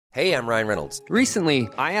Hey, I'm Ryan Reynolds. Recently,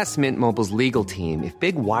 I asked Mint Mobile's legal team if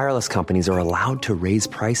big wireless companies are allowed to raise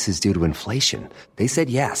prices due to inflation. They said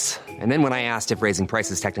yes. And then when I asked if raising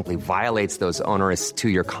prices technically violates those onerous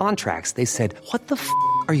two-year contracts, they said, "What the f***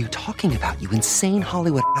 are you talking about, you insane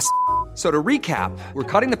Hollywood ass?" So to recap, we're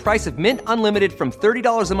cutting the price of Mint Unlimited from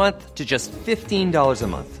 $30 a month to just $15 a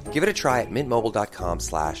month. Give it a try at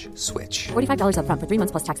mintmobile.com/switch. $45 up front for 3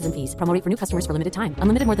 months plus taxes and fees. Promo rate for new customers for limited time.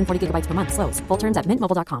 Unlimited more than 40 gigabytes per month. Slows full terms at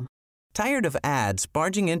mintmobile.com. Tired of ads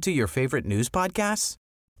barging into your favorite news podcasts?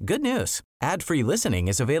 Good news. Ad-free listening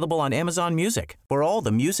is available on Amazon Music for all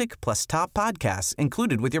the music plus top podcasts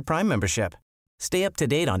included with your Prime membership. Stay up to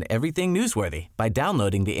date on everything newsworthy by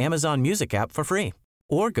downloading the Amazon Music app for free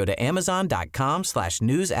or go to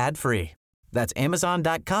amazon.com/news ad free. That's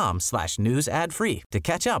amazon.com/news ad free to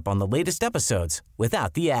catch up on the latest episodes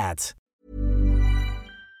without the ads.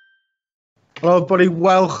 Hello, everybody.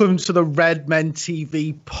 Welcome to the Redmen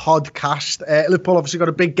TV podcast. Liverpool obviously got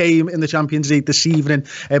a big game in the Champions League this evening,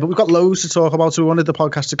 but we've got loads to talk about, so we wanted the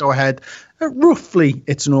podcast to go ahead at roughly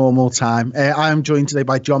its normal time. I am joined today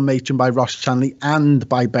by John Machin, by Ross Chanley, and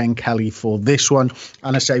by Ben Kelly for this one.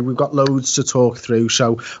 And I say we've got loads to talk through.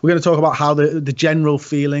 So we're going to talk about how the general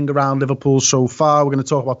feeling around Liverpool so far. We're going to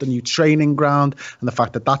talk about the new training ground and the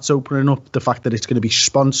fact that that's opening up, the fact that it's going to be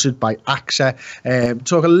sponsored by AXA.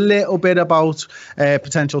 Talk a little bit about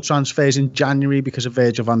potential transfers in January because of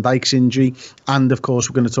Virgil van Dijk's injury, and of course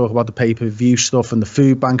we're going to talk about the pay-per-view stuff and the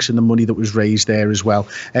food banks and the money that was raised there as well,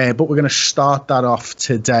 but we're going to start that off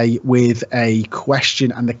today with a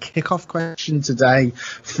question, and the kick-off question today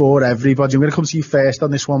for everybody. I'm going to come to you first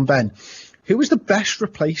on this one, Ben. Who is the best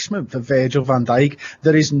replacement for Virgil van Dijk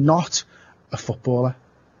that is not a footballer?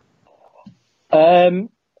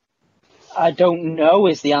 I don't know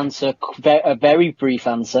is the answer, a very brief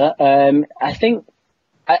answer. I think,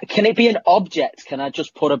 can it be an object? Can I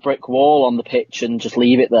just put a brick wall on the pitch and just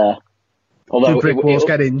leave it there? Although do brick walls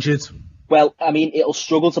get injured? Well, I mean, it'll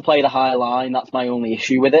struggle to play the high line. That's my only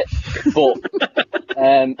issue with it. But,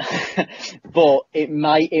 but it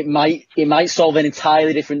might solve an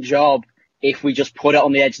entirely different job if we just put it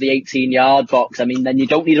on the edge of the 18-yard box. I mean, then you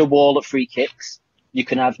don't need a wall at free kicks. You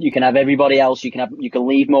can have everybody else. You can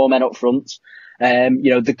leave more men up front.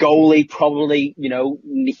 The goalie probably,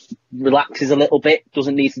 relaxes a little bit,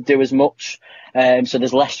 doesn't need to do as much. So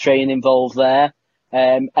there's less training involved there.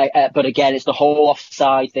 But again, it's the whole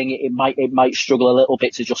offside thing. It might struggle a little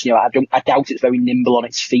bit to just, I doubt it's very nimble on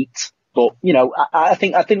its feet. But, I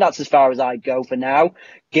think that's as far as I'd go for now,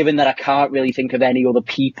 given that I can't really think of any other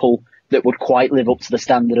people that would quite live up to the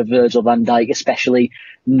standard of Virgil van Dijk, especially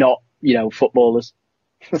not, footballers.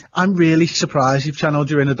 I'm really surprised you've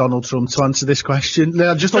channeled your inner Donald Trump to answer this question.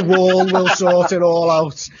 Just a wall will sort it all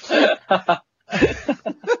out.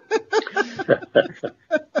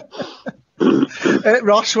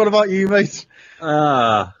 Ross, what about you, mate?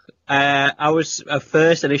 I was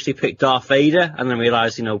first initially picked Darth Vader, and then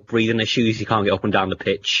realised, breathing issues, he can't get up and down the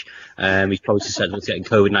pitch. He's probably susceptible to getting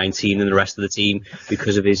COVID-19 and the rest of the team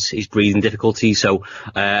because of his breathing difficulties. So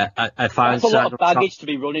I find that's a lot of baggage to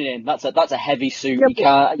be running in. That's a heavy suit. Yeah, you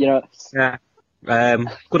can't, Yeah.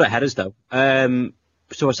 Good at headers though.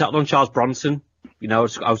 So I settled on Charles Bronson. I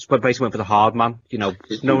basically went for the hard man. No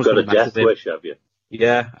You've one's got going a to mess death with him. wish, have you?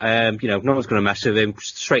 Yeah. No one's going to mess with him.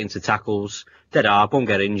 Straight into tackles. Dead hard, won't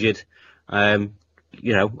get injured. I don't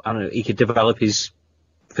know, he could develop his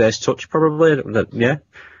first touch probably. Yeah.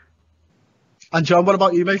 And John, what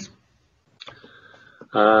about you, mate?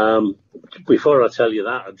 Before I tell you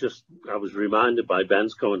that, I was reminded by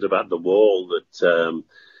Ben's comment about the wall that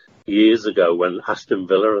years ago when Aston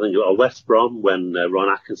Villa, I think, or West Brom, when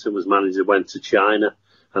Ron Atkinson was manager, went to China.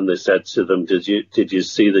 And they said to them, did you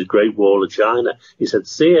see the Great Wall of China? He said,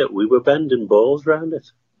 see it, we were bending balls round it.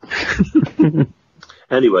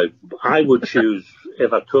 Anyway, I would choose,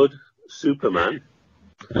 if I could, Superman.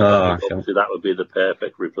 Obviously, that would be the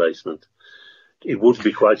perfect replacement. It wouldn't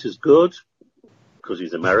be quite as good, because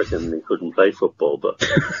he's American and he couldn't play football, but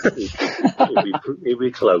he'd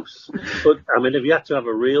be close. But, I mean, if you had to have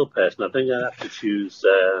a real person, I think I'd have to choose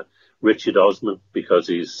Richard Osman, because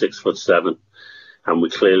he's 6'7", and we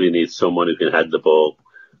clearly need someone who can head the ball.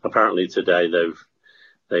 Apparently today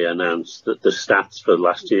they announced that the stats for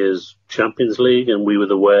last year's Champions League, and we were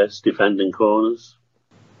the worst defending corners.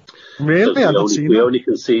 Really? We only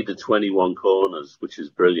conceded 21 corners, which is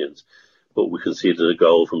brilliant, but we conceded a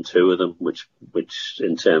goal from 2 of them, which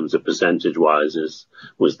in terms of percentage-wise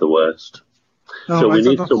was the worst. So we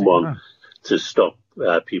need someone to stop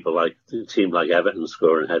people like a team like Everton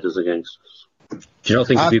scoring headers against us. Do you not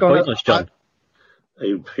think it'd be pointless, John?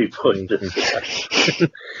 He pushed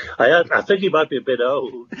it. I think he might be a bit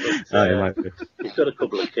old. But, He might be. He's got a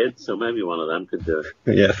couple of kids, so maybe one of them could do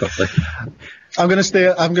it. Yeah, probably. I'm going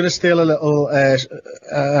to steal a little an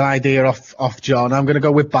idea off John. I'm going to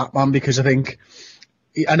go with Batman because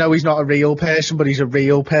I know he's not a real person, but he's a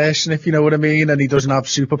real person, if you know what I mean, and he doesn't have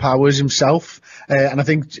superpowers himself. And I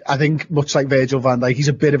think much like Virgil van Dijk, he's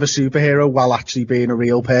a bit of a superhero while actually being a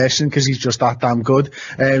real person because he's just that damn good.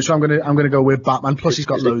 So I'm gonna go with Batman. Plus, he's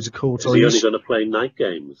got loads of cool toys. Is he only going to play night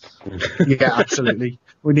games? Yeah, absolutely.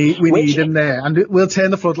 We need him there, and we'll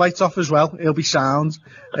turn the floodlights off as well. He'll be sound.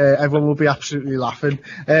 Everyone will be absolutely laughing.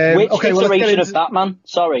 Which iteration of Batman?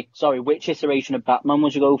 Sorry. Which iteration of Batman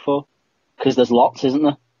would you go for? Because there's lots, isn't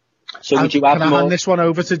there? So would you have Can I hand this one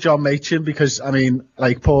over to John Machin? Because, I mean,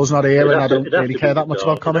 like, Paul's not here and I don't really care that much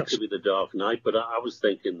about comics. It would have to be the Dark Knight, but I was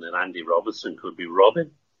thinking that Andy Robertson could be Robin.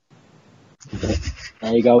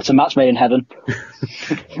 There you go. It's a match made in heaven.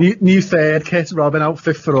 New third kit, Robin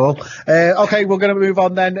outfit for all. Okay, we're going to move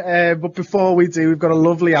on then. But before we do, we've got a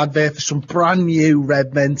lovely advert for some brand new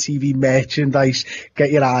Redmen TV merchandise. Get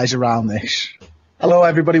your eyes around this. Hello,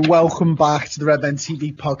 everybody. Welcome back to the Redmen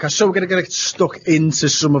TV podcast. So we're going to get stuck into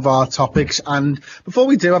some of our topics. And before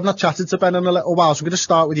we do, I've not chatted to Ben in a little while, so I'm going to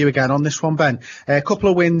start with you again on this one, Ben. A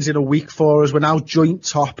couple of wins in a week for us. We're now joint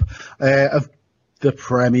top of the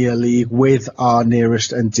Premier League with our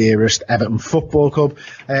nearest and dearest Everton Football Club.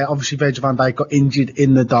 Obviously, Virgil van Dijk got injured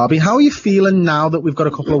in the derby. How are you feeling now that we've got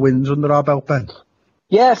a couple of wins under our belt, Ben?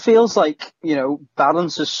 Yeah, it feels like,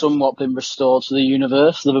 balance has somewhat been restored to the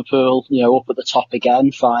universe. Liverpool, up at the top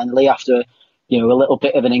again, finally, after, a little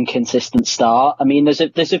bit of an inconsistent start. I mean,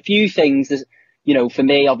 there's a few things. For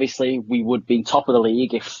me, obviously, we would be top of the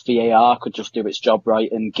league if VAR could just do its job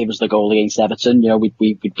right and give us the goal against Everton. We'd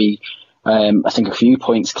be, I think, a few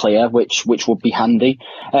points clear, which would be handy.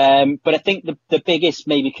 But I think the biggest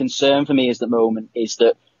maybe concern for me at the moment is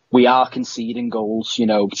that we are conceding goals,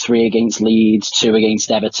 3 against Leeds, 2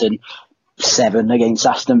 against Everton, 7 against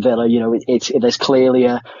Aston Villa. There's clearly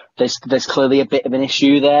a bit of an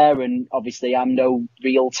issue there. And obviously I'm no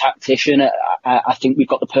real tactician. I think we've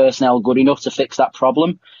got the personnel good enough to fix that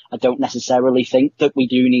problem. I don't necessarily think that we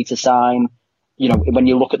do need to sign, when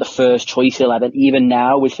you look at the first choice 11, even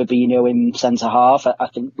now with Fabinho in centre half, I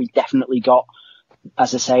think we definitely got,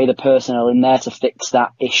 as I say, the personnel in there to fix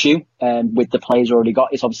that issue with the players already got.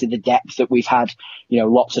 It's obviously the depth that we've had,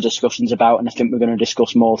 lots of discussions about, and I think we're going to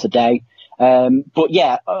discuss more today. But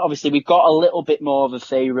yeah, obviously we've got a little bit more of a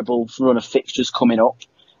favourable run of fixtures coming up.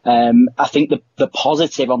 I think the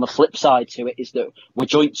positive on the flip side to it is that we're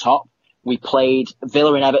joint top. We played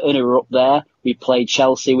Villa and Everton, who are up there. We played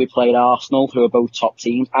Chelsea, we played Arsenal, who are both top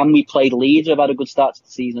teams, and we played Leeds, who have had a good start to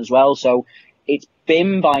the season as well. So it's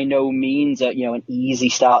been by no means an easy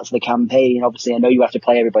start to the campaign. Obviously, I know you have to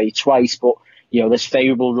play everybody twice, but there's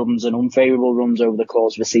favourable runs and unfavourable runs over the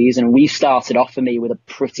course of the season. And we started off for me with a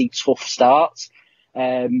pretty tough start.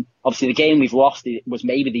 Obviously, the game we've lost was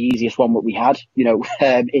maybe the easiest one that we had,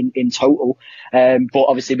 in total. But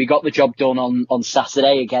obviously, we got the job done on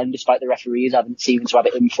Saturday again, despite the referees having seemed to have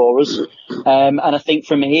it in for us. And I think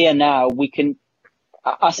from here now we can.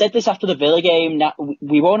 I said this after the Villa game. Now,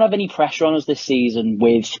 we won't have any pressure on us this season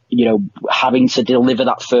with, having to deliver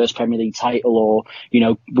that first Premier League title or,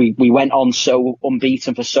 we went on so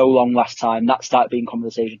unbeaten for so long last time. That started being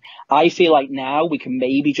conversation. I feel like now we can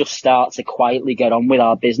maybe just start to quietly get on with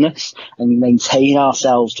our business and maintain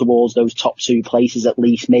ourselves towards those top 2 places at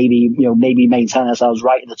least. Maybe maintain ourselves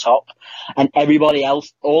right at the top. And everybody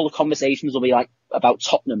else, all the conversations will be like about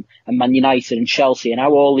Tottenham and Man United and Chelsea and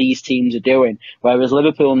how all these teams are doing. Whereas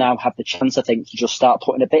Liverpool now have the chance, I think, to just start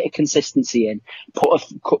putting a bit of consistency in, put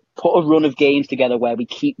a run of games together where we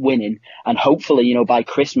keep winning. And hopefully, by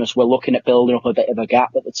Christmas, we're looking at building up a bit of a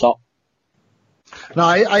gap at the top. No,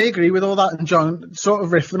 I agree with all that. And John, sort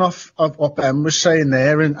of riffing off of what Ben was saying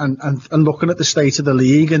there and looking at the state of the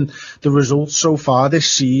league and the results so far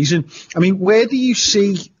this season. I mean, where do you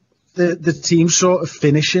see the team sort of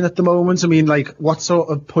finishing at the moment? I mean, like, what sort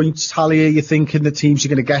of points tally are you thinking the teams are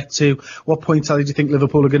going to get to? What point tally do you think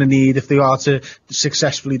Liverpool are going to need if they are to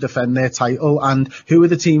successfully defend their title? And who are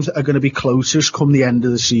the teams that are going to be closest come the end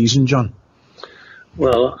of the season, John?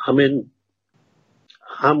 Well, I mean,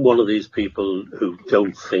 I'm one of these people who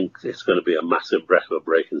don't think it's going to be a massive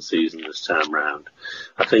record-breaking season this time round.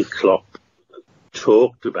 I think Klopp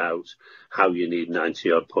talked about how you need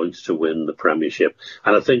 90-odd points to win the Premiership.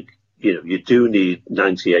 And I think, you do need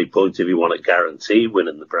 98 points if you want to guarantee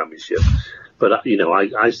winning the Premiership. But,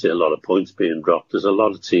 I see a lot of points being dropped. There's a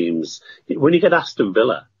lot of teams. When you get Aston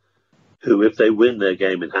Villa, who, if they win their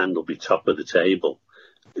game in hand, will be top of the table,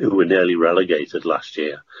 who were nearly relegated last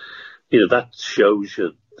year. That shows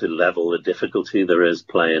you the level of difficulty there is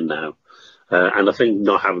playing now. And I think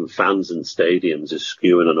not having fans in stadiums is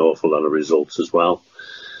skewing an awful lot of results as well.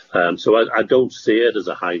 So I don't see it as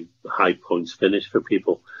a high points finish for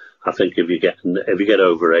people. I think if you get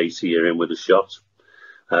over 80, you're in with a shot.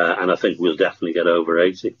 And I think we'll definitely get over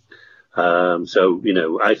 80. So,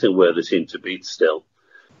 I think we're the team to beat still.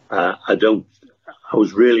 I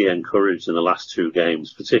was really encouraged in the last two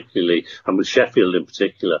games, particularly, and with Sheffield in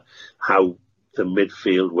particular, how the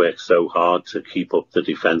midfield worked so hard to keep up the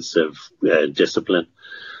defensive discipline.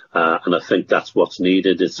 And I think that's what's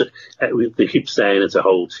needed. They keep saying it's a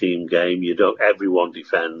whole team game. Everyone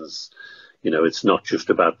defends. It's not just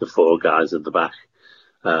about the four guys at the back.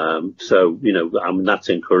 That's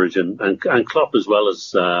encouraging. And Klopp as well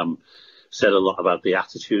has said a lot about the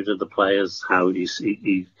attitude of the players, how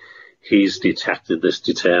he's detected this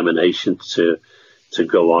determination to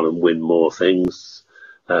go on and win more things.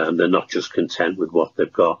 They're not just content with what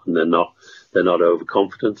they've got, and they're not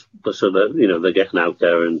overconfident. But so they're getting out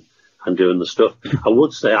there and doing the stuff. I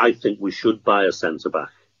would say I think we should buy a centre back.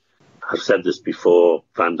 I've said this before.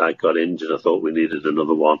 Van Dijk got injured. I thought we needed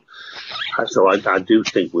another one. So I do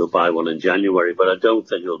think we'll buy one in January, but I don't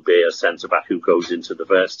think it'll be a centre back who goes into the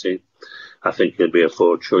first team. I think it'll be a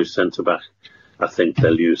 4-choice centre back. I think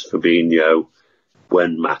they'll use Fabinho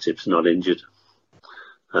when Matip's not injured.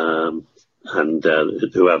 And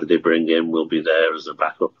whoever they bring in will be there as a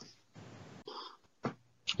backup.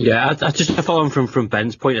 Yeah, I just follow on from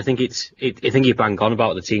Ben's point. I think I think you bang on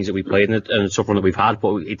about the teams that we played and the tough run that we've had,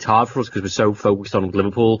 but it's hard for us because we're so focused on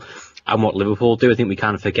Liverpool and what Liverpool do. I think we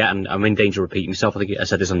kind of forget, and I'm in danger of repeating myself. I think I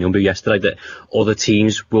said this on the Umbu yesterday, that other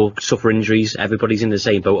teams will suffer injuries. Everybody's in the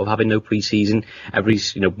same boat of having no pre-season. A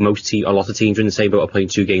lot of teams are in the same boat of playing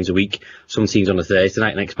 2 games a week. Some teams on a Thursday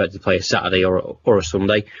night and expect to play a Saturday or a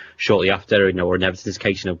Sunday shortly after, or in Everton's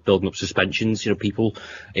case, building up suspensions. It'll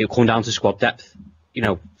come down to squad depth.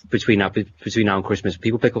 Between now and Christmas,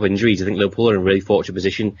 people pick up injuries. I think Liverpool are in a really fortunate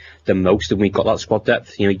position than most, and we've got that squad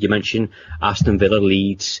depth. You mentioned Aston Villa,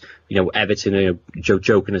 Leeds, Everton.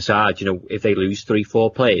 Joking aside, if they lose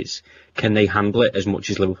 3-4 players, can they handle it as much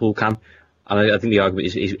as Liverpool can? And I think the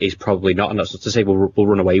argument is probably not, and that's not to say we'll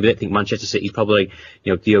run away with it. I think Manchester City is probably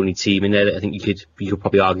the only team in there that I think you could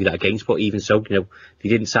probably argue that against. But even so, they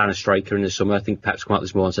didn't sign a striker in the summer. I think Pep's come out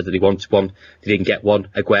this morning and said that he wanted one. They didn't get one.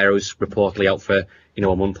 Aguero's reportedly out for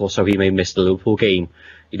a month or so. He may miss the Liverpool game.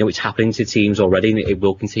 It's happening to teams already, and it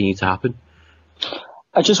will continue to happen.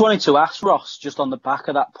 I just wanted to ask Ross, just on the back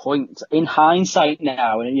of that point, in hindsight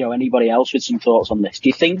now, and anybody else with some thoughts on this, do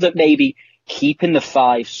you think that maybe keeping the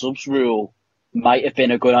 5 subs rule might have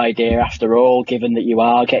been a good idea after all, given that you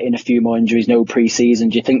are getting a few more injuries, no pre-season?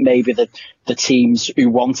 Do you think maybe the teams who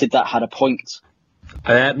wanted that had a point?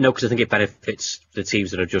 No, because I think it benefits the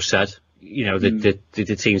teams that I've just said.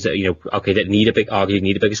 The teams that that need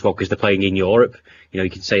a bigger squad because they're playing in Europe. You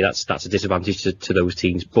can say that's a disadvantage to those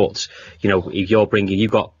teams. But if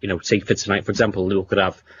you've got say for tonight, for example, Liverpool could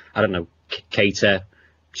have Keita,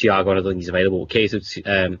 Thiago, I don't think he's available. Keita,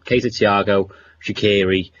 Thiago,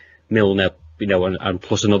 Shaqiri, Milner, and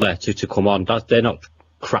plus another to come on. They're not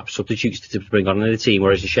crap substitutes to bring on in the team.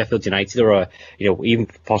 Whereas Sheffield United or even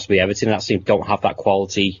possibly Everton, that team don't have that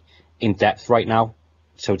quality in depth right now.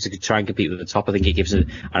 So to try and compete with the top, I think it gives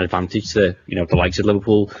an advantage to the likes of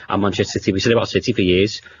Liverpool and Manchester City. We said about City for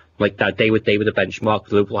years. Like that, they were the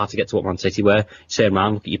benchmark. Liverpool had to get to what Man City were. Turn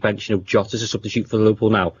around, look at your bench. Jota's a substitute for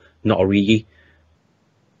Liverpool now, not Origi.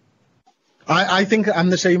 I think I'm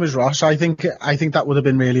the same as Ross. I think that would have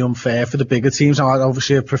been really unfair for the bigger teams. I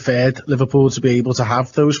obviously have preferred Liverpool to be able to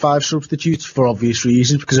have those 5 substitutes for obvious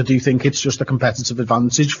reasons, because I do think it's just a competitive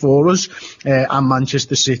advantage for us and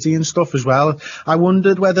Manchester City and stuff as well. I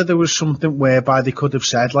wondered whether there was something whereby they could have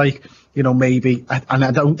said, maybe, and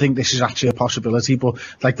I don't think this is actually a possibility, but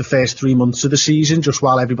the first 3 months of the season, just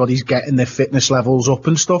while everybody's getting their fitness levels up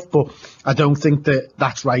and stuff. But I don't think that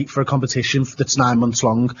that's right for a competition that's 9 months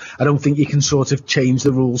long. I don't think you can sort of change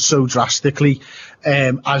the rules so drastically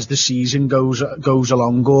as the season goes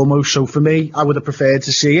along almost. So for me, I would have preferred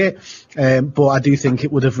to see it, but I do think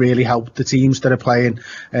it would have really helped the teams that are playing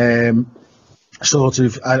sort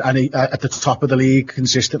of at the top of the league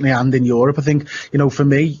consistently and in Europe. I think, for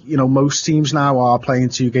me, most teams now are playing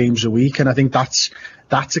 2 games a week, and I think that's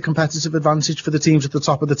that's a competitive advantage for the teams at the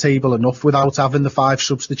top of the table enough without having the 5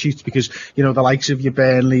 substitutes, because, you know, the likes of your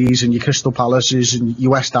Burnleys and your Crystal Palaces and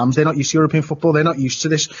your West Hams, they're not used to European football. They're not used to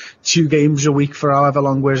this 2 games a week for however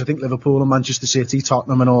long, whereas I think Liverpool and Manchester City,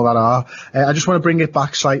 Tottenham and all that are. I just want to bring it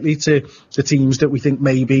back slightly to the teams that we think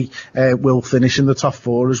maybe will finish in the top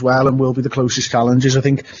 4 as well and will be the closest challengers. I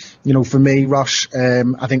think, you know, for me, Ross,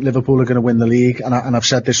 I think Liverpool are going to win the league, and I've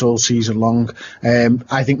said this all season long.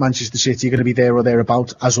 I think Manchester City are going to be there or thereabouts,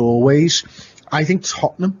 as always. I think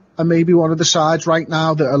Tottenham are maybe one of the sides right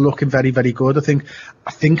now that are looking very, very good. I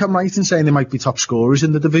think I'm right in saying they might be top scorers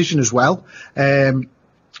in the division as well.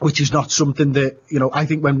 Which is not something that, you know, I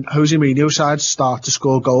think when Jose Mourinho's sides start to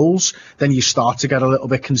score goals, then you start to get a little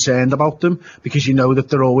bit concerned about them, because you know that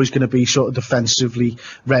they're always going to be sort of defensively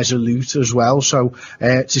resolute as well. So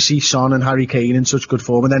to see Son and Harry Kane in such good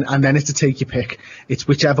form, and then it's to take your pick. It's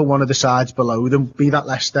whichever one of the sides below them, be that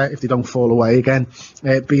Leicester if they don't fall away again,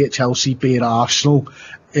 be it Chelsea, be it Arsenal,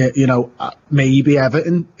 maybe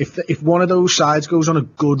Everton. If one of those sides goes on a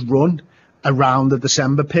good run around the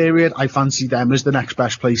December period, I fancy them as the next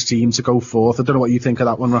best placed team to go forth. I don't know what you think of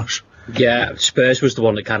that one, Ross. Yeah, Spurs was the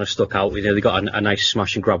one that kind of stuck out. You know, they got a nice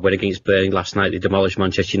smash and grab win against Burnley last night. They demolished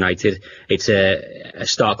Manchester United. It's a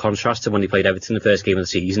stark contrast to when they played Everton the first game of the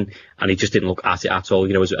season, and he just didn't look at it at all.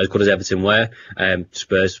 You know, as good as Everton were,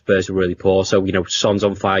 Spurs were really poor. So, you know, Son's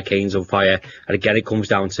on fire, Kane's on fire, and again it comes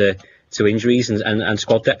down to injuries and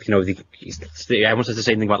squad depth. You know, everyone says the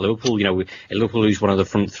same thing about Liverpool. You know, Liverpool lose one of the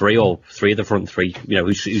front 3 or 3 of the front 3. You know,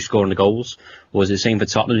 who's scoring the goals. Was the same for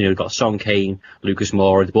Tottenham. You know, we've got Son, Kane, Lucas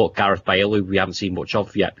Moura. They bought Gareth Bale, who we haven't seen much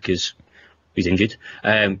of yet because he's injured.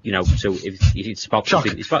 You know, so it's about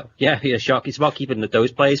keeping, shock. It's about keeping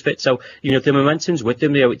those players fit. So, you know, the momentum's with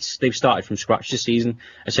them. You know, they've started from scratch this season.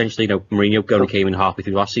 Essentially, you know, Mourinho only came in halfway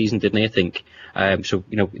through last season, didn't he? I think. So,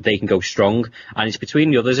 you know, they can go strong, and it's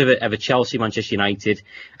between the others of a Chelsea, Manchester United,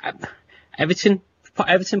 Everton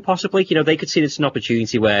possibly. You know, they could see this as an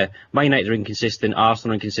opportunity where Man United are inconsistent,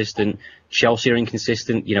 Arsenal are inconsistent, Chelsea are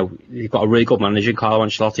inconsistent. You know, they've got a really good manager, Carlo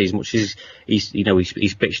Ancelotti. As much as he's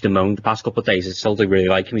bitched and moaned the past couple of days, I still do really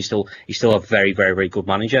like him. He's still a very, very, very good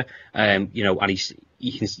manager. You know, and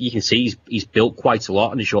you can see he's built quite a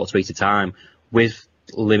lot in a short space of time with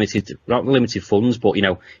not limited funds, but, you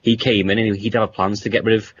know, he came in and he'd have plans to get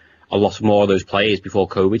rid of a lot more of those players before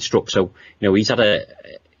COVID struck. So, you know, he's had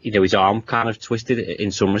his arm kind of twisted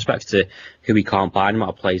in some respects to who he can't buy, no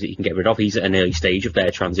matter players that he can get rid of. He's at an early stage of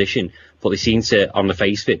their transition, but they seem to, on the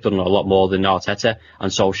face of it, done a lot more than Arteta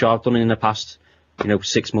and Solskjaer have done in the past,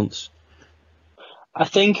 6 months. I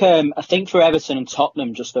think for Everton and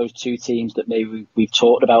Tottenham, just those 2 teams that maybe we've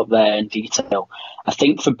talked about there in detail, I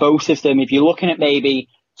think for both of them, if you're looking at maybe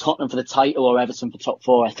Tottenham for the title or Everton for top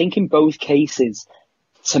 4, I think in both cases,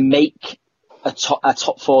 to make a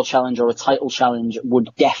top 4 challenge or a title challenge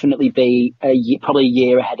would definitely be probably a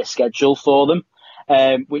year ahead of schedule for them.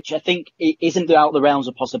 Which I think isn't out of the realms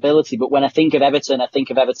of possibility. But when I think of Everton, I think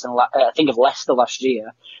of Leicester last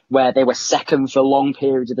year, where they were second for long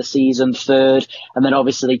periods of the season, third, and then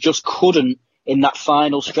obviously they just couldn't, in that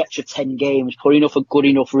final stretch of 10 games, put a good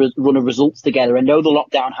enough run of results together. I know the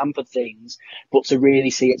lockdown hampered things, but to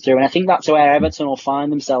really see it through. And I think that's where Everton will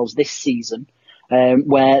find themselves this season.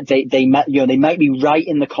 Where they might be right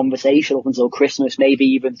in the conversation up until Christmas, maybe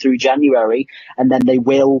even through January, and then they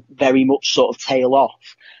will very much sort of tail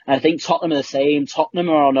off. And I think Tottenham are the same. Tottenham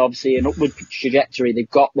are on obviously an upward trajectory.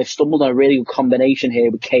 They've stumbled on a really good combination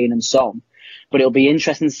here with Kane and Son, but it'll be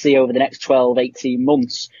interesting to see over the next 12, 18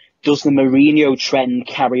 months, does the Mourinho trend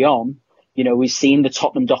carry on? You know, we've seen the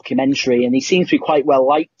Tottenham documentary, and he seems to be quite well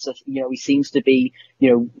liked. You know, he seems to be,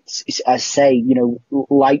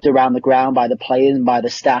 liked around the ground by the players and by the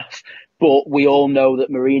staff. But we all know that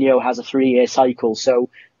Mourinho has a 3-year cycle. So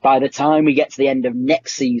by the time we get to the end of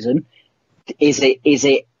next season, is he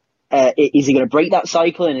going to break that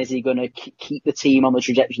cycle, and is he going to keep the team on the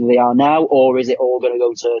trajectory they are now, or is it all going to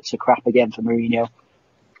go to crap again for Mourinho?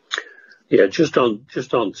 Yeah, just on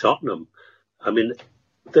Tottenham, I mean,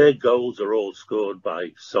 their goals are all scored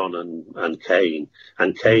by Son and Kane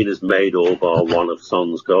has made all bar one of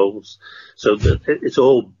Son's goals. So it's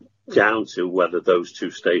all down to whether those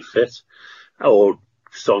 2 stay fit, or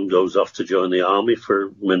Son goes off to join the army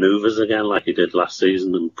for manoeuvres again, like he did last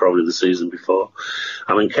season and probably the season before.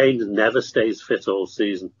 I mean, Kane never stays fit all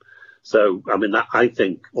season. So, I mean, I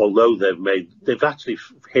think although they've actually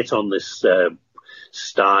hit on this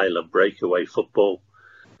style of breakaway football,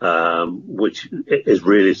 which is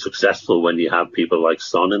really successful when you have people like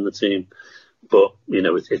Son in the team. But, you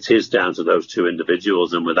know, it is down to those 2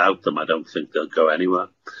 individuals, and without them, I don't think they'll go anywhere.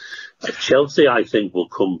 Chelsea, I think, will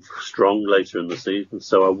come strong later in the season,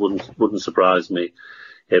 so I wouldn't surprise me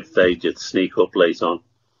if they did sneak up late on.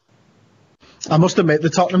 I must admit, the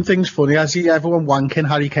Tottenham thing's funny. I see everyone wanking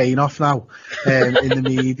Harry Kane off now in the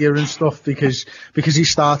media and stuff because he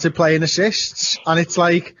started playing assists, and it's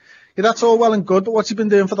like, yeah, that's all well and good, but what's he been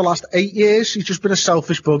doing for the last 8 years? He's just been a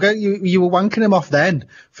selfish bugger. You were wanking him off then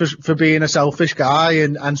for being a selfish guy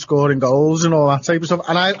and scoring goals and all that type of stuff.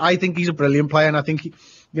 And I think he's a brilliant player, and I think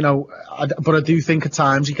but I do think at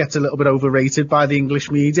times he gets a little bit overrated by the English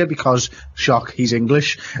media because, shock, he's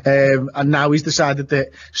English. And now he's decided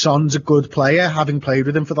that Son's a good player, having played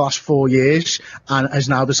with him for the last 4 years, and has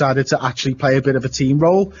now decided to actually play a bit of a team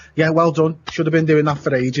role. Yeah, well done. Should have been doing that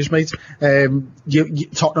for ages, mate.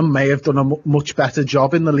 Tottenham may have done a much better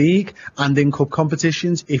job in the league and in cup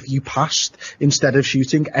competitions if you passed instead of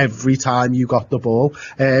shooting every time you got the ball.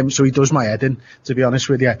 So he does my head in, to be honest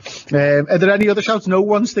with you. Are there any other shouts? No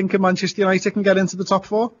one's thinking Manchester United can get into the top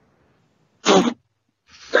 4?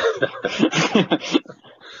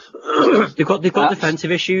 They've got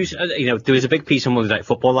defensive issues. There was a big piece on Monday Night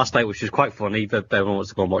Football last night, which was quite funny. But everyone wants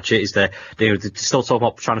to go and watch it. They're still talking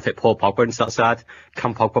about trying to fit Paul Pogba into that side.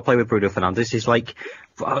 Can Pogba play with Bruno Fernandes? It's like,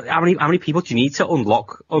 how many people do you need to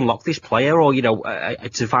unlock this player, or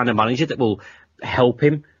to find a manager that will help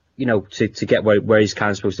him? To get where he's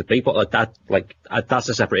kind of supposed to be, but that's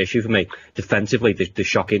a separate issue for me. Defensively, they're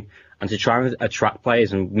shocking, and to try and attract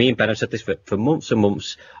players. And me and Ben have said this for months and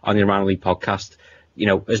months on the Around the League podcast.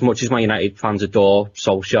 As much as my United fans adore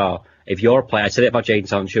Solskjaer, if you're a player, I said it about Jadon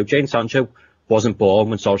Sancho. Jadon Sancho wasn't born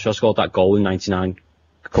when Solskjaer scored that goal in '99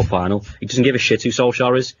 Cup final. He doesn't give a shit who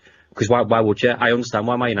Solskjaer is. Because why would you? I understand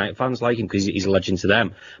why my United fans like him, because he's a legend to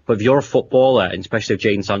them. But if you're a footballer, and especially if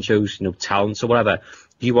Jadon Sancho's talent or whatever,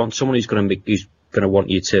 you want someone who's going to want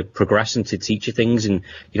you to progress and to teach you things. And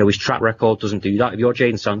his track record doesn't do that. If you're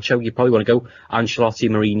Jadon Sancho, you probably want to go Ancelotti,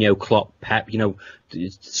 Mourinho, Klopp, Pep.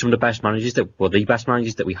 Some of the best managers the best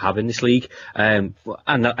managers that we have in this league. And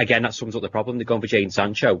again, that sums up the problem. They're going for Jadon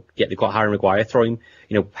Sancho, yet they've got Harry Maguire throwing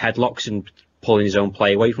headlocks and pulling his own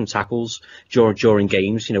play away from tackles during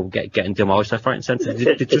games, getting demolished left, right and centre.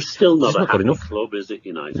 It's still not a happy club, is it,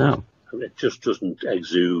 United? No. It just doesn't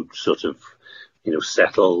exude sort of,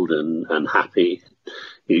 settled and happy.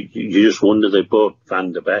 You just wonder, they bought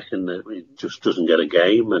Van der Beek and he just doesn't get a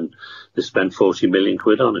game, and they spent 40 million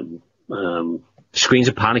quid on him. Screens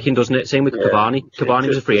are panicking, doesn't it? Same with Cavani. Cavani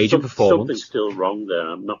was a free agent for 4 months. Something's still wrong there.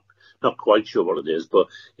 I'm not quite sure what it is, but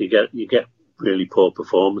you get really poor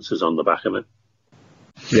performances on the back of it.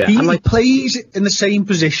 Yeah, he plays in the same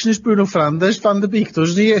position as Bruno Fernandes, Van der Beek,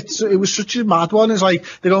 doesn't he? It was such a mad one. It's like,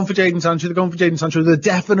 they're going for Jadon Sancho, they're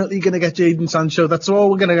definitely going to get Jadon Sancho. That's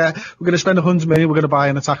all we're going to get. We're going to spend 100 million, we're going to buy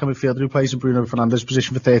an attacking midfielder who plays in Bruno Fernandes'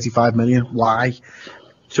 position for 35 million. Why?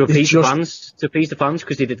 To appease the fans,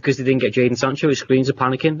 because they didn't get Jadon Sancho. His screens are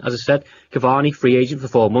panicking. As I said, Cavani, free agent for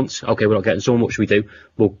 4 months. Okay, we're not getting so much. We do.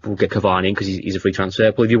 We'll get Cavani in because he's a free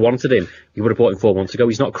transfer. But if you wanted him, you would have bought him 4 months ago.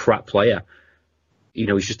 He's not a crap player.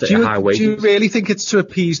 He's just at a high wage. Do you really think it's to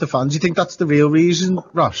appease the fans? Do you think that's the real reason,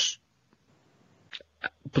 Ross?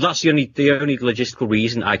 But that's the only logistical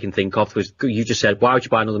reason I can think of. Was you just said, why would you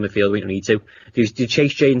buy another midfielder? We don't need to. They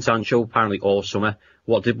chase Jadon Sancho apparently all summer.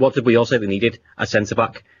 What did we all say they needed? A centre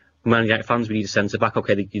back. Man United fans, we need a centre back.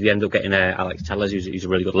 Okay, they end up getting Alex Telles, who's a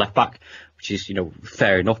really good left back, which is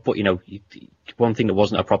fair enough. But one thing that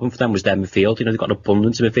wasn't a problem for them was their midfield. They've got an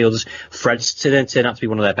abundance of midfielders. Fred's turned out to be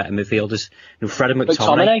one of their better midfielders. Fred and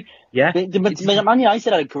McTominay. Yeah, Man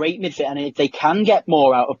United had a great midfield, and if they can get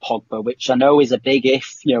more out of Pogba, which I know is a big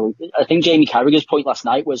if. I think Jamie Carragher's point last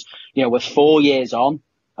night was, we're 4 years on.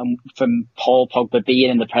 And from Paul Pogba being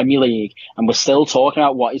in the Premier League, and we're still talking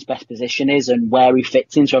about what his best position is and where he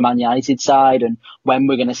fits into a Man United side and when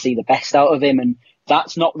we're going to see the best out of him. And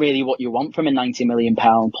that's not really what you want from a £90 million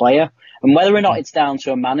player. And whether or not it's down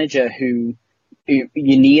to a manager who you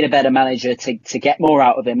need a better manager to get more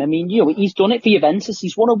out of him. I mean, he's done it for Juventus.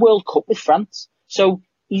 He's won a World Cup with France. So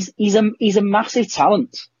he's a massive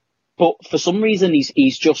talent. But for some reason,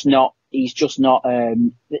 he's just not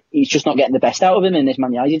getting the best out of him in this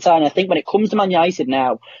Man United side. And I think when it comes to Man United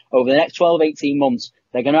now, over the next 12, 18 months,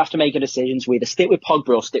 they're going to have to make a decision to either stick with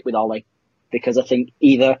Pogba or stick with Ole. Because I think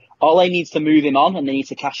either Ole needs to move him on and they need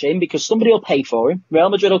to cash in because somebody will pay for him. Real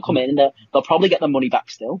Madrid will come in and they'll probably get their money back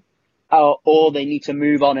still. Or they need to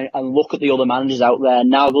move on and look at the other managers out there.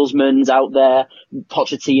 Nagelsmann's out there,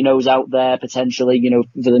 Pochettino's out there potentially,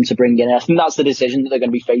 for them to bring in. I think that's the decision that they're going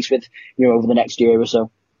to be faced with, over the next year or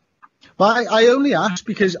so. Well, I only ask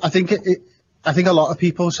because I think a lot of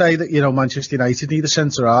people say that, Manchester United need a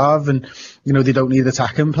centre half and, they don't need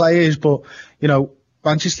attacking players. But,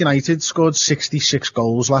 Manchester United scored 66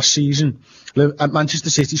 goals last season. Manchester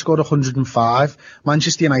City scored 105.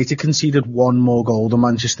 Manchester United conceded 1 more goal than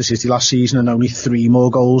Manchester City last season and only 3 more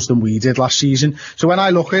goals than we did last season. So when I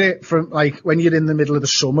look at it from, like, when you're in the middle of the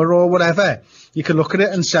summer or whatever, you can look at it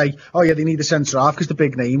and say, oh yeah, they need a centre-half because the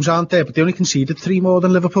big names aren't there, but they only conceded 3 more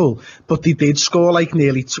than Liverpool. But they did score like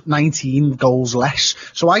nearly 19 goals less.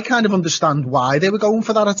 So I kind of understand why they were going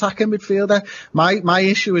for that attacking midfielder. My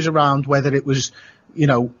issue is around whether it was, you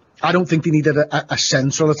know, I don't think they needed a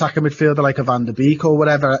central attacking midfielder like a Van der Beek or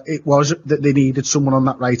whatever. It was that they needed someone on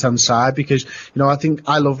that right-hand side because, you know,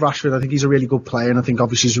 I love Rashford. I think he's a really good player and I think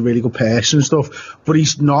obviously he's a really good person and stuff, but he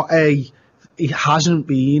hasn't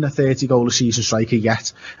been a 30-goal-a-season striker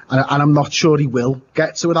yet. And I'm not sure he will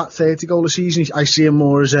get to that 30-goal-a-season. I see him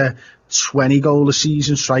more as a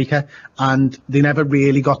 20-goal-a-season striker, and they never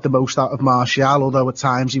really got the most out of Martial, although at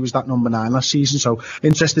times he was that number 9 last season. So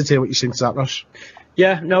interested to hear what you think to that, Ross.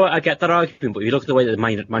 Yeah, no, I get that argument, but if you look at the way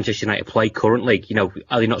that Manchester United play currently, you know,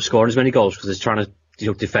 are they not scoring as many goals because they're trying to, you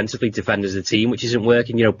know, defensively defend as a team, which isn't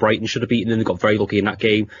working. You know, Brighton should have beaten them. They got very lucky in that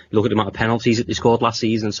game. You look at the amount of penalties that they scored last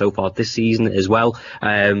season and so far this season as well.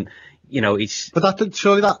 You know, it's... But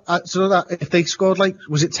that if they scored, like,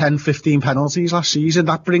 was it 10, 15 penalties last season,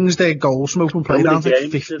 that brings their goal smoke and play down to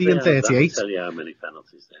like 50 and 38. I'll tell you how many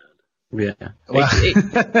penalties they had. Yeah.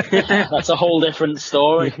 Well, that's a whole different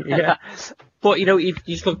story. Yeah. But, you know, if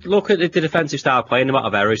you just look at the defensive style play and the amount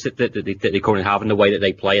of errors that they currently have and the way that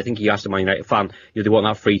they play, I think you asked a Man United fan, you know, they want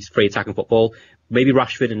that free attacking football. Maybe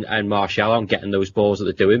Rashford and Martial aren't getting those balls that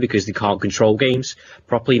they're doing because they can't control games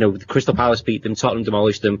properly. You know, Crystal Palace beat them, Tottenham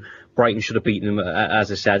demolished them, Brighton should have beaten them,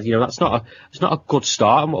 as I said. You know, it's not a good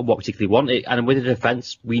start on what we particularly want. And with the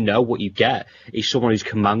defence, we know what you get is someone who's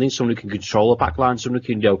commanding, someone who can control a back line, someone who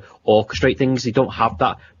can, you know, orchestrate things. They don't have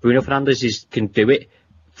that. Bruno Fernandes can do it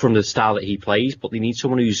from the style that he plays, but they need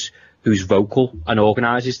someone who's vocal and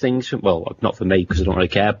organises things. Well, not for me because I don't really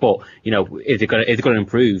care, but, you know, if they're going to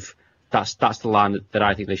improve, that's the line that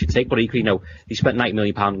I think they should take. But equally, you know, he spent £90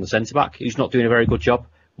 million on the centre back who's not doing a very good job.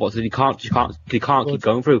 But he can't keep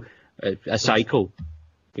going through a cycle.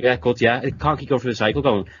 Yeah, good. Yeah, he can't keep going through the cycle.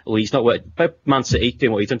 Going, well, he's not working. But Man City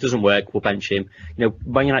doing what he's done doesn't work. We'll bench him. You know,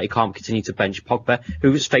 Man United can't continue to bench Pogba,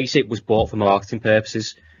 who, let's face it, was bought for marketing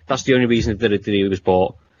purposes. That's the only reason that he was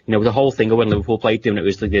bought. You know, the whole thing of when Liverpool played him, it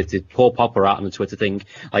was like the poor Pogba out on the Twitter thing.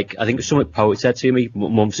 Like, I think something Poet said to me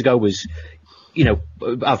months ago was, you know,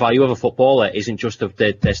 a value of a footballer isn't just of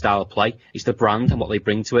their style of play, it's the brand and what they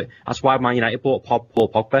bring to it. That's why Man United bought Paul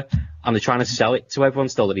Pogba, and they're trying to sell it to everyone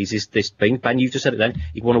still that he's this thing. Ben, you just said it then.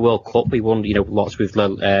 He won a World Cup, he won, you know, lots with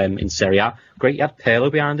in Serie A. Great, he had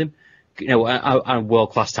Pirlo behind him. You know, and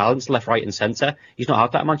world-class talents left, right and centre. He's not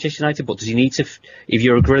had that at Manchester United, but does he need to, if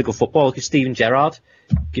you're a really good footballer, look at Steven Gerrard,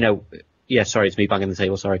 you know, yeah, sorry, it's me banging the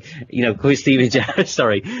table, sorry. You know, Steven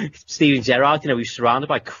Gerrard, you know, he's surrounded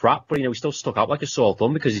by crap, but, you know, he still stuck out like a sore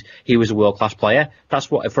thumb because he was a world-class player.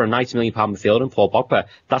 That's what, for a £90 million midfielder and Paul Pogba,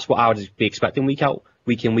 that's what I would be expecting week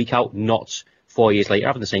in, week out, not 4 years later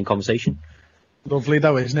having the same conversation. Lovely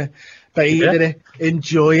though, isn't it? It.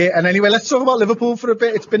 Enjoy it. And anyway, let's talk about Liverpool for a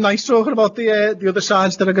bit. It's been nice talking about the other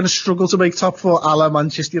sides that are going to struggle to make top 4, a la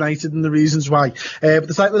Manchester United, and the reasons why. But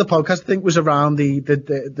the title of the podcast, I think, was around the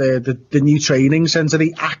new training centre,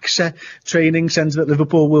 the AXA training centre that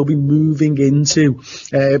Liverpool will be moving into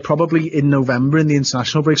probably in November in the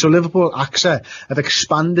international break. So Liverpool AXA have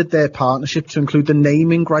expanded their partnership to include the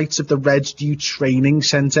naming rights of the Reds new training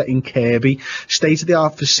centre in Kirkby.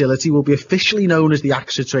 State-of-the-art facility will be officially known as the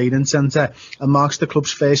AXA Training Centre and marks the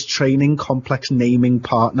club's first training complex naming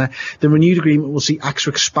partner. The renewed agreement will see AXA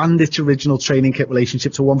expand its original training kit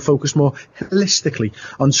relationship to one focused more holistically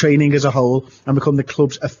on training as a whole and become the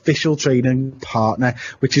club's official training partner,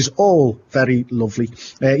 which is all very lovely.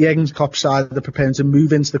 Jurgen Klopp's side are preparing to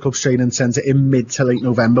move into the club's training centre in mid to late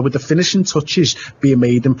November, with the finishing touches being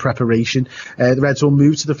made in preparation. The Reds will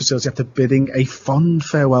move to the facility after bidding a fond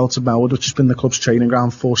farewell to Melwood, which has been the club's training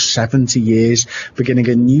ground for 70 years, beginning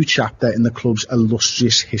a new chapter in the club's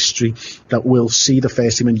illustrious history that will see the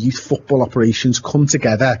first team and youth football operations come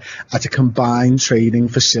together at a combined training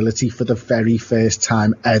facility for the very first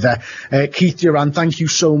time ever. Keith Duran, thank you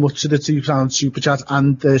so much for the £2 super chat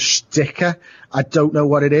and the sticker. I don't know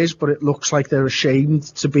what it is, but it looks like they're ashamed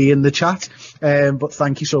to be in the chat. But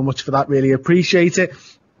thank you so much for that. Really appreciate it.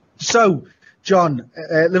 So, John,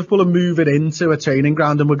 Liverpool are moving into a training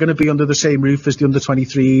ground and we're going to be under the same roof as the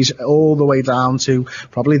under-23s all the way down to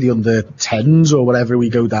probably the under-10s or whatever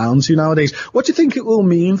we go down to nowadays. What do you think it will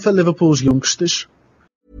mean for Liverpool's youngsters?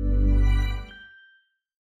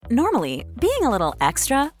 Normally, being a little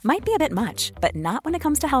extra might be a bit much, but not when it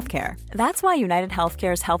comes to healthcare. That's why United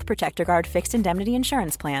Healthcare's Health Protector Guard fixed indemnity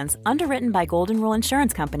insurance plans, underwritten by Golden Rule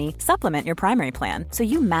Insurance Company, supplement your primary plan so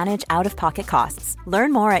you manage out-of-pocket costs.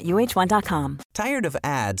 Learn more at uh1.com. Tired of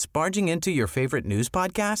ads barging into your favorite news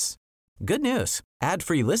podcasts? Good news.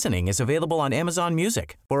 Ad-free listening is available on Amazon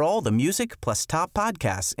Music for all the music plus top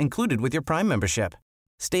podcasts included with your Prime membership.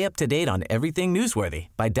 Stay up to date on everything newsworthy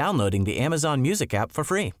by downloading the Amazon Music app for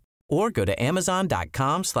free or go to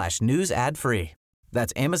amazon.com/news ad free.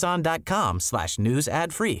 That's amazon.com/news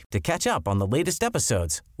ad free to catch up on the latest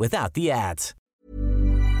episodes without the ads.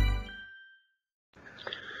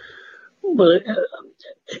 Well,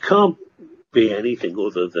 it can't be anything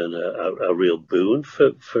other than a real boon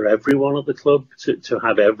for everyone at the club to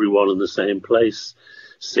have everyone in the same place,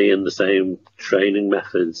 seeing the same training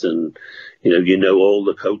methods, and you know all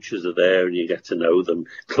the coaches are there and you get to know them.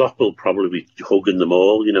 Klopp will probably be hugging them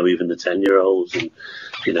all, even the 10-year-olds, and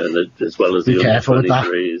as well as the under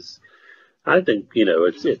 23s. I think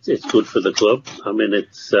it's good for the club. I mean,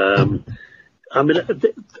 it's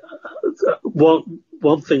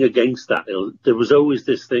one thing against that. There was always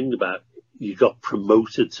this thing about you got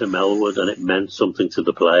promoted to Melwood and it meant something to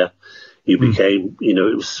the player. You became,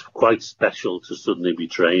 it was quite special to suddenly be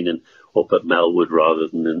training up at Melwood rather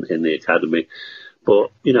than in the academy. But,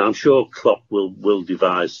 I'm sure Klopp will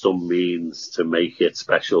devise some means to make it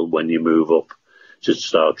special when you move up to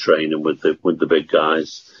start training with the big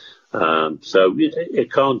guys. So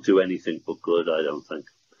it can't do anything but good, I don't think.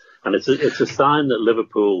 And it's a sign that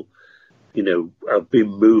Liverpool, we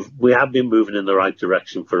have been moving in the right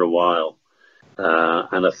direction for a while.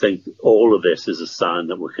 And I think all of this is a sign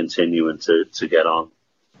that we're continuing to get on.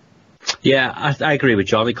 Yeah, I agree with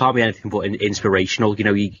John. It can't be anything but inspirational.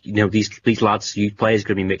 These lads, youth players, are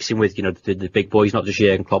going to be mixing with the big boys, not just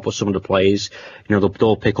Jurgen Klopp, but some of the players.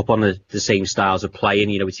 They'll pick up on the same styles of playing.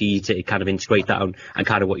 It's easy to kind of integrate that and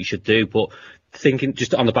kind of what you should do. But thinking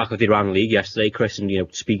just on the back of the Iran League yesterday, Chris, and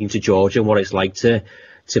speaking to Georgia and what it's like to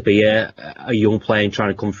be a young player and trying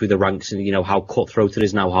to come through the ranks, and how cutthroat it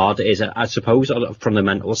is and how hard it is. I suppose from the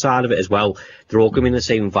mental side of it as well, they're all going to be in the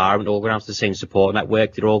same environment, all going to have the same support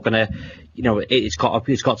network. They're all going to, it's got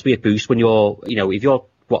to be a boost when you're, if you're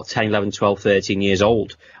 10, 11, 12, 13 years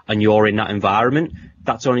old and you're in that environment,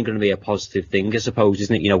 that's only going to be a positive thing, I suppose,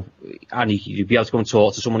 isn't it? And you'd be able to go and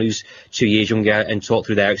talk to someone who's 2 years younger and talk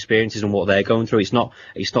through their experiences and what they're going through. It's not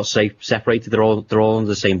separated. They're all under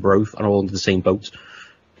the same roof and all under the same boat.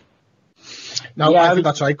 No, yeah, I think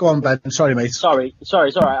that's right. Go on, Ben. Sorry, mate. Sorry. It's all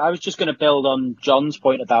right. I was just going to build on John's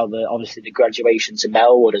point about obviously the graduation to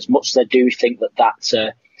Melwood. As much as I do think that's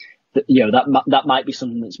that might be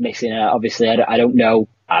something that's missing. Obviously, I don't know.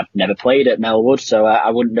 I've never played at Melwood, so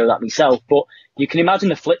I wouldn't know that myself. But you can imagine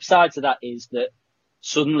the flip side to that is that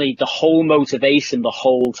suddenly the whole motivation the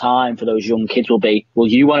whole time for those young kids will be, well,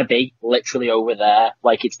 you want to be literally over there.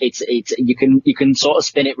 Like it's you can sort of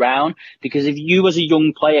spin it round, because if you as a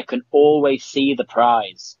young player can always see the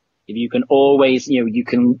prize, if you can always, you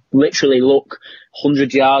can literally look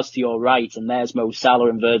 100 yards to your right and there's Mo Salah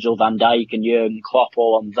and Virgil van Dijk and Jurgen Klopp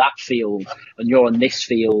all on that field and you're on this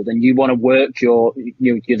field, and you want to work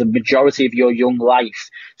the majority of your young life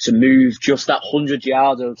to move just that 100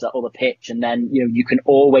 yards over that other pitch, and then you can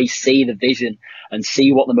always see the vision and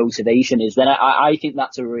see what the motivation is, then I think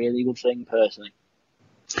that's a really good thing personally.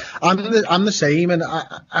 I'm the same, and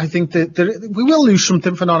I think that we will lose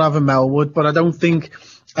something for not having Melwood, but I don't think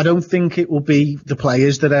it will be the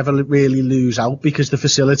players that ever really lose out, because the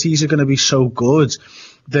facilities are going to be so good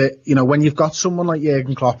that, when you've got someone like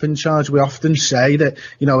Jurgen Klopp in charge, we often say that,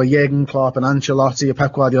 a Jurgen Klopp, an Ancelotti, a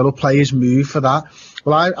Pep Guardiola, players move for that.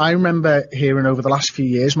 Well, I remember hearing over the last few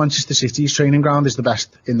years, Manchester City's training ground is the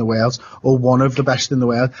best in the world, or one of the best in the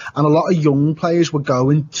world. And a lot of young players were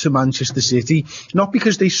going to Manchester City, not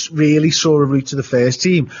because they really saw a route to the first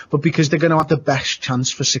team, but because they're going to have the best chance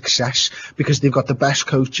for success, because they've got the best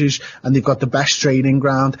coaches and they've got the best training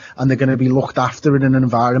ground, and they're going to be looked after in an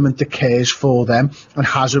environment that cares for them and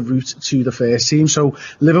has a route to the first team. So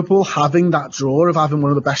Liverpool having that draw of having one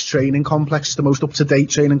of the best training complexes, the most up-to-date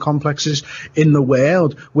training complexes in the world,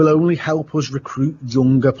 will only help us recruit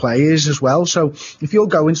younger players as well. So if you're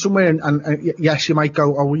going somewhere and yes, you might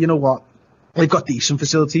go, oh, you know what, they've got decent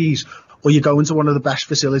facilities, or you go into one of the best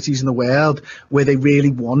facilities in the world where they really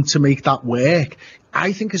want to make that work.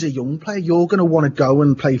 I think as a young player, you're going to want to go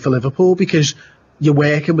and play for Liverpool because you're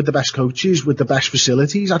working with the best coaches, with the best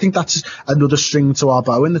facilities. I think that's another string to our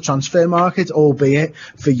bow in the transfer market, albeit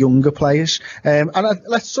for younger players.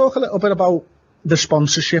 Let's talk a little bit about the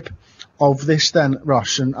sponsorship of this then,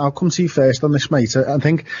 Ross, and I'll come to you first on this, mate. I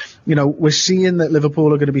think, we're seeing that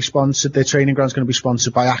Liverpool are going to be sponsored, their training ground's going to be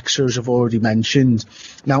sponsored by AXA, as I've already mentioned.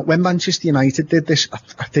 Now, when Manchester United did this,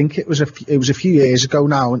 I think it was a few years ago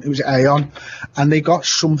now, and it was Aon, and they got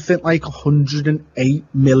something like 108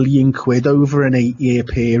 million quid over an 8-year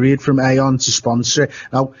period from Aon to sponsor it.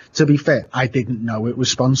 Now, to be fair, I didn't know it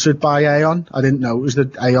was sponsored by Aon. I didn't know it was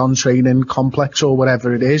the Aon training complex or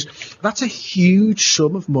whatever it is. That's a huge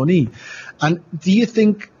sum of money. And do you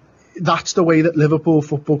think that's the way that Liverpool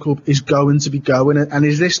Football Club is going to be going? And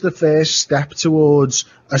is this the first step towards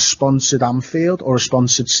a sponsored Anfield or a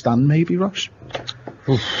sponsored stand, maybe, Ross?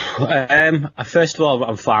 First of all,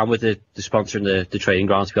 I'm fine with the sponsoring the training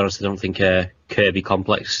ground. To be honest, I don't think Kirby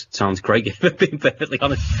Complex sounds great, if I'm being perfectly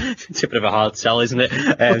honest. It's a bit of a hard sell, isn't it?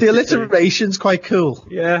 But the alliteration's quite cool.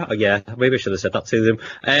 Yeah. Maybe I should have said that to them.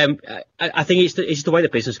 I think it's the way the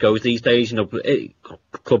business goes these days.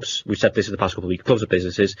 Clubs, we've said this in the past couple of weeks, clubs are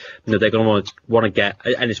businesses. They're going to want to get,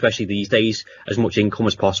 and especially these days, as much income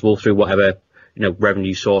as possible through whatever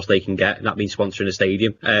revenue source they can get, and that means sponsoring a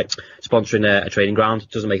stadium, sponsoring a training ground.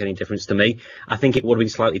 Doesn't make any difference to me. I think it would have been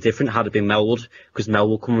slightly different had it been Melwood, because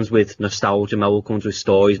Melwood comes with nostalgia, Melwood comes with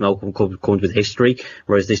stories, Melwood comes with history,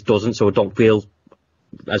 whereas this doesn't, so I don't feel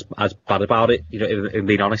as bad about it, if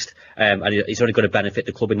being honest. And it's only going to benefit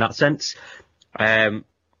the club in that sense.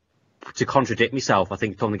 To contradict myself, I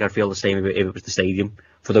don't think I'd feel the same if it was the stadium,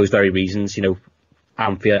 for those very reasons.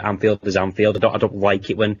 Anfield is Anfield. I don't like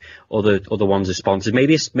it when other ones are sponsored.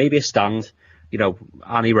 Maybe a stand,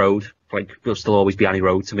 Annie Road, will still always be Annie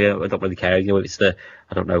Road to me. I don't really care. If it's the,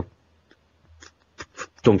 I don't know,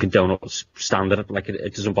 Dunkin' Donuts stand,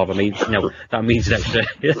 it doesn't bother me. That means an extra.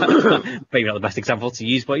 Maybe not the best example to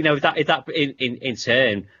use, but if that in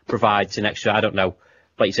turn provides an extra, I don't know,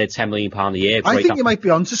 like you said, £10 million a year. I think you might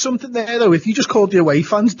be onto something there, though. If you just called the away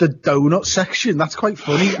fans the donut section, that's quite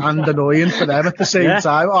funny and annoying for them at the same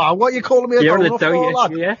time. Oh, what are you calling me a donut for,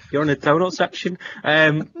 lad? Yeah, you're on the donut section.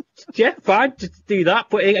 Yeah, fine, just do that.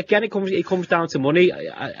 But again, it comes down to money.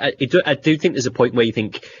 I do think there's a point where you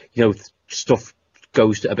think, stuff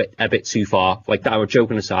goes a bit too far. Like that, I was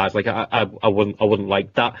joking aside. I wouldn't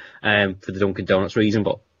like that for the Dunkin' Donuts reason,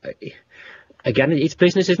 but. Again, it's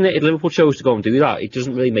business, isn't it? If Liverpool chose to go and do that, it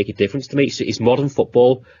doesn't really make a difference to me. It's modern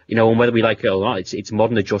football, and whether we like it or not, it's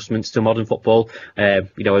modern adjustments to modern football. As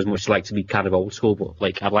much as I like to be kind of old school, but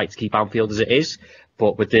I'd like to keep Anfield as it is.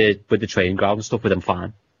 But with the training ground and stuff, with them,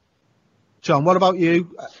 fine. John, what about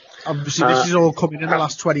you? Obviously, this is all coming in the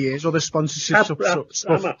last 20 years, or the sponsorship stuff.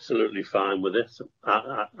 I'm absolutely fine with it.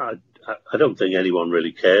 I don't think anyone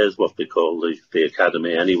really cares what they call the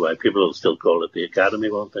academy anyway. People will still call it the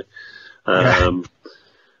academy, won't they?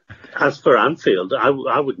 As for Anfield,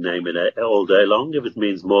 I would name it all day long if it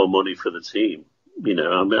means more money for the team.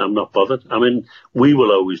 I'm not bothered. We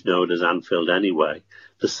will always know it as Anfield anyway.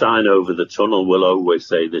 The sign over the tunnel will always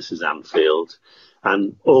say this is Anfield,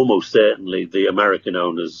 and almost certainly the American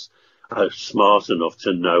owners are smart enough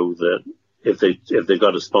to know that if they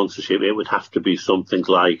got a sponsorship, it would have to be something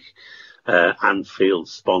like Anfield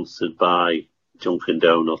sponsored by Dunkin'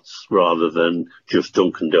 Donuts rather than just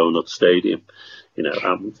Dunkin' Donuts Stadium,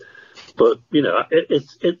 but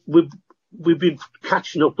we've been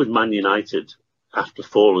catching up with Man United after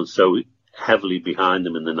falling so heavily behind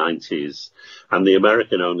them in the 90s, and the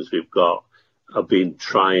American owners we've got have been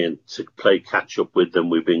trying to play catch up with them.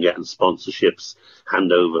 We've been getting sponsorships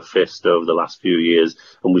hand over fist over the last few years,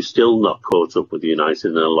 and we're still not caught up with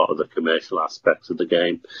United in a lot of the commercial aspects of the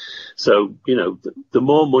game. So, the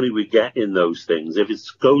more money we get in those things, if it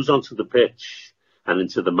goes onto the pitch and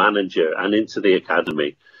into the manager and into the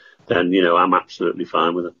academy, then, I'm absolutely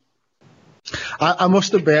fine with it. I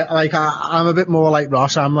must admit, I'm a bit more like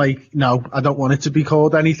Ross. I'm like, no, I don't want it to be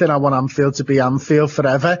called anything. I want Anfield to be Anfield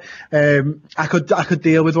forever. I could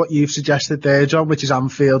deal with what you've suggested there, John, which is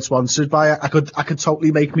Anfield sponsored by it. I could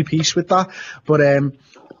totally make me peace with that. But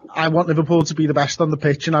I want Liverpool to be the best on the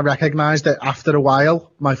pitch, and I recognise that after a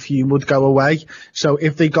while, my fume would go away. So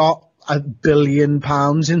if they got £1 billion in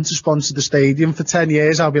to sponsor the stadium for 10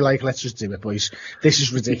 years, I'll be like, let's just do it, boys. This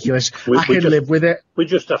is ridiculous. I can live with it. We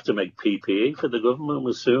just have to make PPE for the government.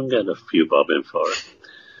 We'll soon get a few bob in for it.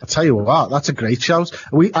 I'll tell you what, that's a great shout.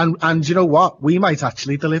 And you know what? We might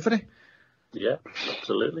actually deliver it. Yeah,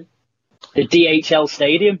 absolutely. The DHL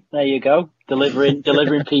Stadium, there you go, delivering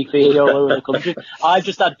PPE all over the country. I've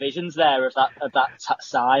just had visions there of that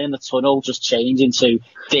sign in the tunnel just changing to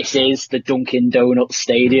this is the Dunkin' Donuts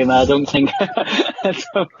Stadium. I don't think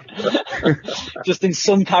just in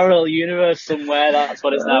some parallel universe somewhere that's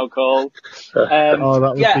what it's now called. That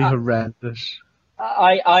would be horrendous.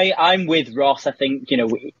 I'm with Ross. I think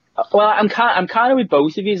Well, I'm kind of with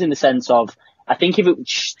both of you in the sense of, I think if it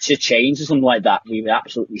to change to something like that, we would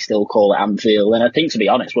absolutely still call it Anfield. And I think, to be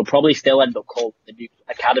honest, we'll probably still end up calling the new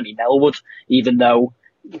academy Melwood, even though,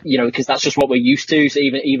 because that's just what we're used to. So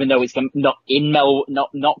even though it's not in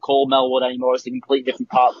not called Melwood anymore, it's a completely different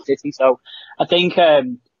part of the city. So I think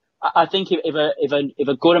if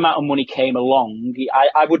a good amount of money came along,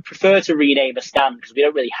 I would prefer to rename a stand, because we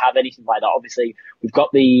don't really have anything like that. Obviously, we've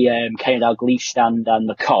got the Kane Dalglish stand and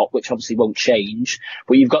the Cop, which obviously won't change,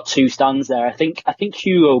 but you've got two stands there. I think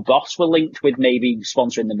Hugo Boss were linked with maybe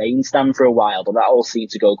sponsoring the main stand for a while, but that all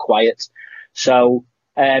seemed to go quiet. So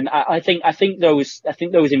I think those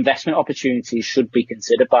investment opportunities should be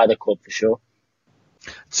considered by the club for sure.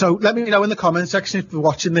 So let me know in the comment section, if you're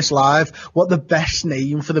watching this live, what the best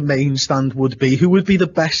name for the main stand would be. Who would be the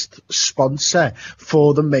best sponsor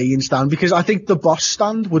for the main stand? Because I think the Boss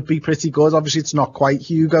stand would be pretty good. Obviously, it's not quite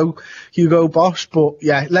Hugo Boss, but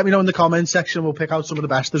yeah, let me know in the comment section. We'll pick out some of the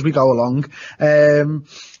best as we go along.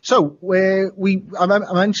 So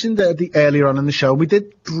I mentioned earlier on in the show, we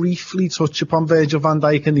did briefly touch upon Virgil van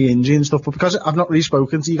Dijk and the injury and stuff, but because I've not really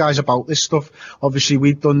spoken to you guys about this stuff, obviously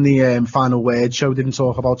we've done the final word show, didn't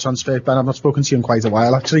talk about transfer. Ben, I've not spoken to you in quite a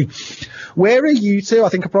while actually. Where are you two? I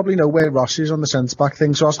think I probably know where Ross is on the centre back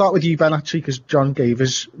thing, so I'll start with you, Ben, actually, because John gave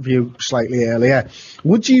his view slightly earlier.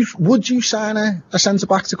 Would you sign a centre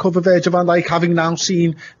back to cover Virgil van Dijk, having now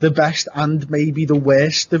seen the best and maybe the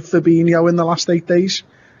worst of Fabinho in the last 8 days?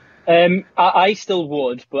 I still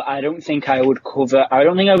would, but I don't think I would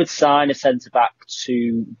sign a centre-back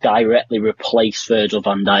to directly replace Virgil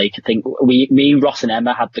van Dijk. I think me, Ross and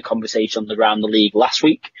Emma had the conversation around the league last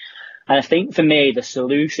week. And I think for me, the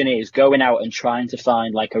solution is going out and trying to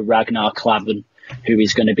find like a Ragnar Klavan, who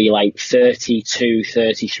is going to be like 32,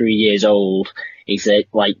 33 years old. He's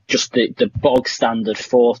like just the bog standard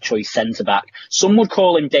fourth choice centre-back. Some would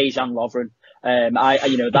call him Dejan Lovren.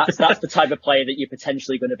 That's the type of player that you're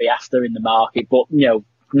potentially going to be after in the market. But,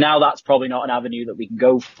 now that's probably not an avenue that we can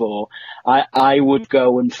go for. I would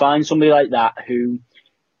go and find somebody like that who,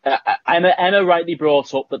 Emma rightly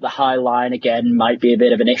brought up that the high line again might be a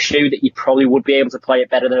bit of an issue, that you probably would be able to play it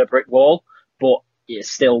better than a brick wall, but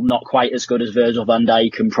it's still not quite as good as Virgil van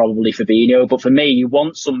Dijk and probably Fabinho. But for me, you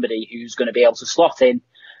want somebody who's going to be able to slot in,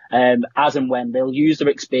 as and when they'll use their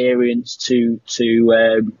experience to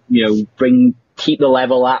keep the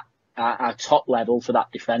level at a top level for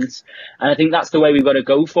that defence. And I think that's the way we've got to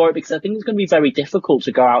go for it, because I think it's going to be very difficult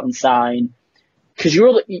to go out and sign, because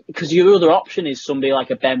your other option is somebody like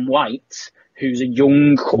a Ben White, who's a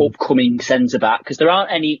young upcoming centre back, because there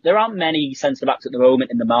aren't many centre backs at the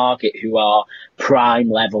moment in the market who are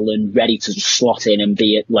prime level and ready to just slot in and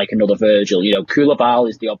be like another Virgil. Koulibaly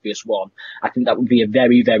is the obvious one. I think that would be a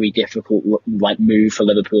very, very difficult move for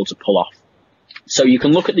Liverpool to pull off. So you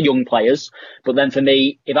can look at the young players, but then for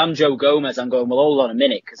me, if I'm Joe Gomez, I'm going, well, hold on a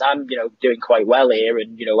minute, because I'm, doing quite well here,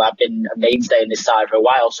 and, I've been a mainstay in this side for a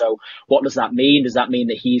while. So what does that mean? Does that mean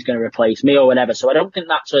that he's going to replace me or whatever? So I don't think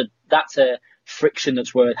that's a friction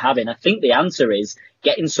that's worth having. I think the answer is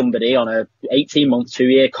getting somebody on a 18-month,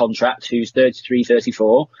 2-year contract who's 33,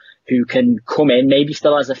 34, who can come in, maybe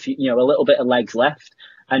still has a little bit of legs left,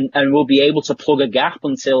 and will be able to plug a gap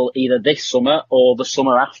until either this summer or the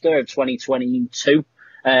summer after of 2022.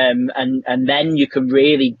 And then you can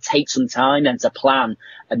really take some time then to plan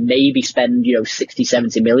and maybe spend, 60,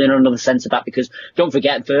 70 million on another centre back, because don't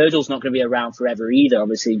forget, Virgil's not going to be around forever either.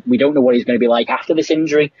 Obviously, we don't know what he's going to be like after this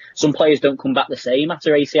injury. Some players don't come back the same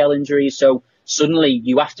after ACL injuries. So suddenly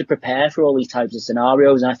you have to prepare for all these types of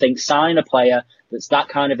scenarios. And I think sign a player that's that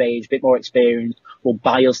kind of age, a bit more experienced, will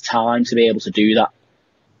buy us time to be able to do that.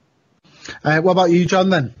 What about you,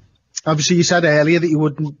 John, then? Obviously, you said earlier that you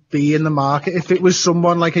wouldn't be in the market if it was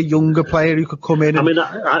someone like a younger player who could come in.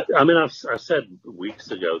 I said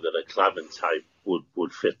weeks ago that a Klavan type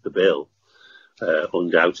would fit the bill.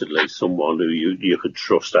 Undoubtedly, someone who you could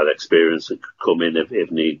trust that experience and could come in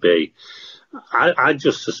if need be. I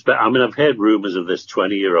just suspect. I've heard rumours of this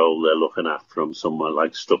 20-year-old they're looking at from someone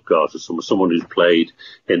like Stuttgart or someone who's played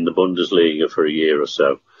in the Bundesliga for a year or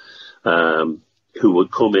so, who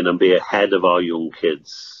would come in and be ahead of our young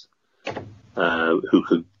kids, who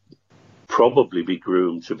could probably be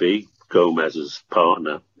groomed to be Gomez's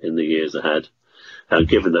partner in the years ahead.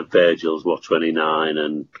 Given that Virgil's 29,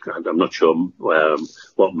 and I'm not sure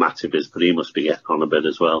what Matip is, but he must be getting on a bit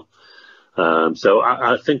as well. So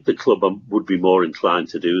I think the club would be more inclined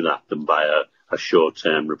to do that than buy a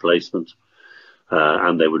short-term replacement,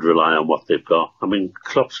 and they would rely on what they've got.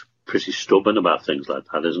 Klopp's pretty stubborn about things like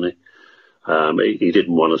that, isn't he? He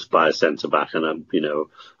didn't want us to buy a centre-back, and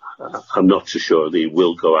I'm not so sure that he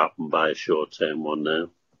will go out and buy a short-term one now.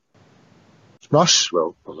 Ross?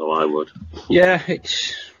 Well, although I would. Yeah,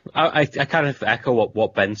 I kind of echo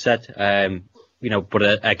what Ben said.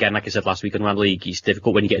 But again, like I said last week on Rand League, it's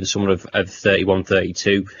difficult when you're getting someone of 31,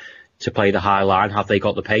 32 to play the high line. Have they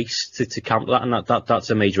got the pace to counter that? And that's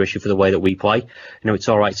a major issue for the way that we play. It's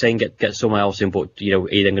all right saying get someone else in, but are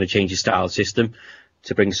you then going to change your style system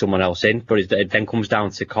to bring someone else in? But it then comes down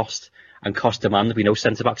to cost and cost demand. We know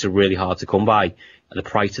centre backs are really hard to come by, and the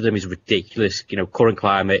price of them is ridiculous. Current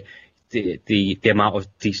climate. The amount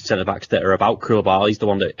of decent centre backs that are about, Koulibaly's the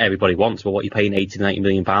one that everybody wants, but what you're paying 80, 90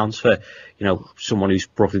 million pounds for, someone who's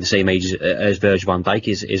roughly the same age as Virgil van Dijk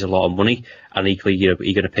is a lot of money. And equally, are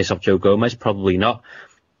you going to piss off Joe Gomez? Probably not.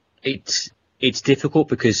 It's difficult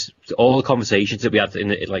because all the conversations that we had in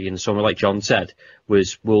the summer, like John said,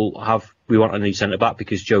 was we want a new centre back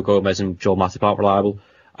because Joe Gomez and Joel Matip aren't reliable,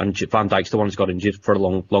 and Van Dijk's the one who's got injured for a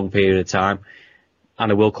long period of time. And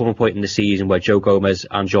there will come a point in the season where Joe Gomez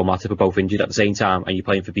and Joel Matip are both injured at the same time, and you're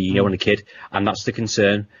playing for Fabinho and a kid, and that's the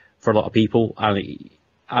concern for a lot of people. And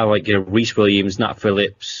I like Reece Williams, Nat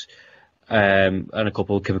Phillips, and a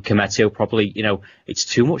couple of Kometio probably. It's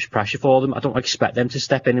too much pressure for them. I don't expect them to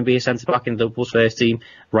step in and be a centre back in Liverpool's first team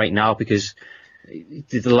right now, because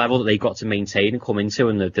the level that they've got to maintain and come into,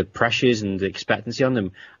 and the pressures and the expectancy on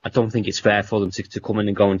them, I don't think it's fair for them to come in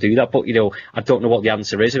and go and do that. But I don't know what the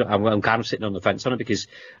answer is. I'm kind of sitting on the fence on it because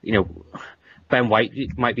Ben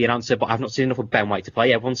White might be an answer, but I've not seen enough of Ben White to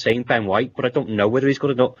play. Everyone's saying Ben White, but I don't know whether he's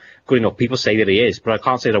good enough. People say that he is, but I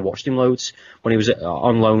can't say that I watched him loads when he was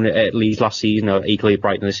on loan at Leeds last season, or equally at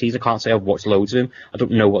Brighton this season. I can't say I've watched loads of him. I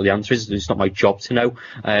don't know what the answer is. It's not my job to know.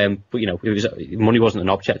 But money wasn't an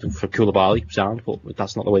object for Koulibaly, sound, but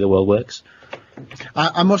that's not the way the world works.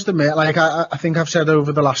 I must admit, I think I've said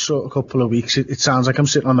over the last sort of couple of weeks, it sounds like I'm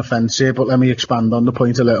sitting on the fence here, but let me expand on the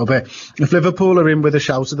point a little bit. If Liverpool are in with a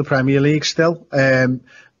shout of the Premier League still,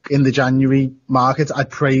 in the January market, I'd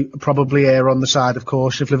probably err on the side of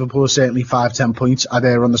caution. If Liverpool are certainly 5-10 points, I'd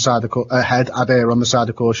err on the side of I'd err on the side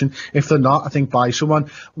of caution. If they're not, I think buy someone.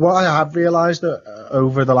 What I have realised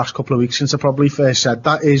over the last couple of weeks since I probably first said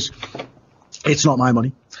that is, it's not my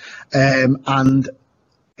money. And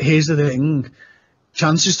here's the thing.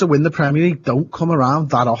 Chances to win the Premier League don't come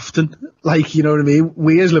around that often. You know what I mean?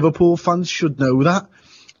 We as Liverpool fans should know that.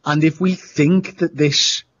 And if we think that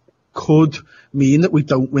this could mean that we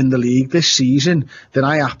don't win the league this season, then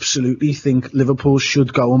I absolutely think Liverpool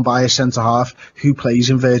should go and buy a centre-half who plays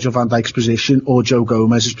in Virgil van Dijk's position or Joe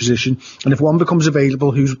Gomez's position. And if one becomes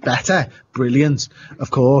available who's better, brilliant, of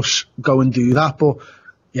course, go and do that. But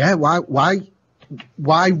yeah,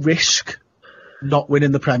 why risk not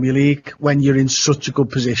winning the Premier League when you're in such a good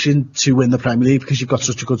position to win the Premier League because you've got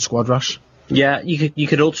such a good squad, Ross? Yeah, you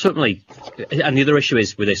could ultimately, and the other issue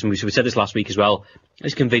is with this, and we said this last week as well,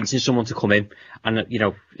 is convincing someone to come in, and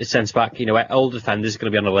a sense back, all defenders are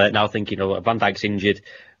going to be on alert now, thinking, Van Dijk's injured.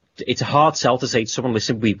 It's a hard sell to say to someone,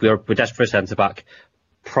 listen, we're desperate for a centre back.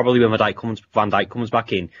 Probably when Van Dijk comes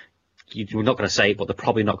back in, you're not going to say it, but they're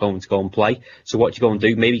probably not going to go and play. So what you go and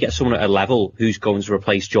do? Maybe get someone at a level who's going to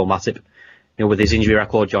replace Joel Matip. With his injury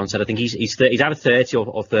record, John said, I think he's either 30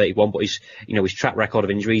 or 31, but his track record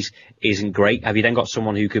of injuries isn't great. Have you then got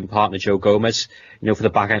someone who can partner Joe Gomez, for the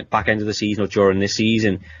back end of the season or during this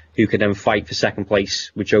season, who can then fight for second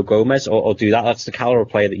place with Joe Gomez or do that? That's the caliber of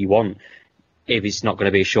player that you want. If it's not going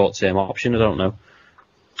to be a short-term option, I don't know.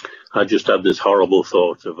 I just had this horrible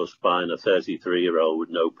thought of us buying a 33-year-old with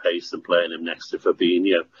no pace and playing him next to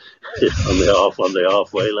Fabinho on the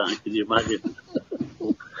halfway line. Can you imagine?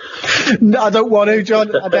 No, I don't want to,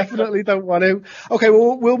 John. I definitely don't want to. Okay,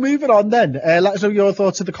 well, we'll move it on then. Let us know your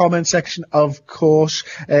thoughts in the comment section, of course.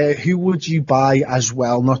 Who would you buy as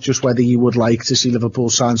well? Not just whether you would like to see Liverpool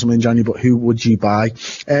sign someone in January, but who would you buy?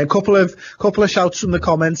 A couple of shouts from the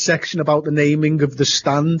comment section about the naming of the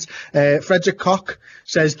stand. Frederick Koch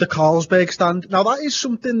says the Carlsberg stand. Now, that is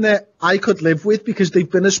something that I could live with because they've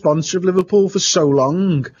been a sponsor of Liverpool for so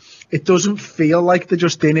long. It doesn't feel like they're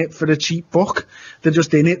just in it for a cheap buck. They're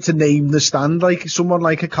just in it to name the stand. Like someone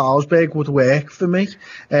like a Carlsberg would work for me.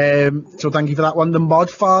 So thank you for that one. The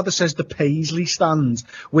Modfather says the Paisley stand,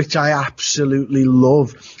 which I absolutely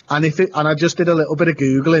love. And I just did a little bit of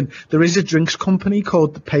Googling. There is a drinks company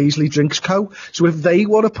called the Paisley Drinks Co. So if they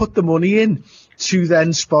want to put the money in to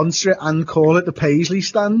then sponsor it and call it the Paisley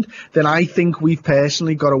stand, then I think we've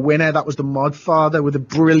personally got a winner. That was the Modfather with a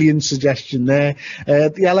brilliant suggestion there. The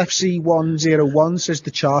LFC 101 says the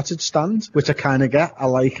Chartered stand, which I kind of get. I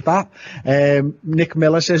like that. Nick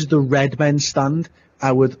Miller says the Redmen stand.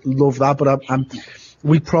 I would love that, but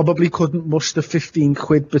we probably couldn't muster 15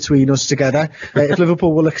 quid between us together. If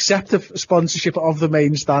Liverpool will accept a sponsorship of the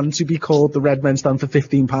main stand to be called the Redmen stand for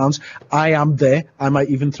 £15, I am there. I might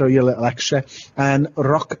even throw you a little extra. And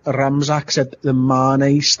Rock Ramzak said the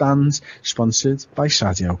Mane stand, sponsored by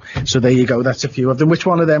Sadio. So there you go. That's a few of them. Which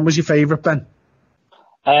one of them was your favourite, Ben?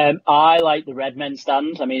 I like the Redmen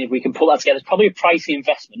stand. I mean, if we can pull that together, it's probably a pricey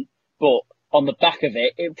investment, but on the back of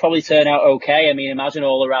it, it'll probably turn out okay. I mean, imagine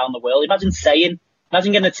all around the world. Imagine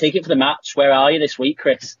getting a ticket for the match. Where are you this week,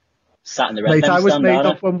 Chris? Sat in the Redmen stand. I was made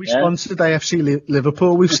up when we sponsored AFC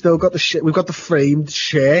Liverpool. We've still got we've got the framed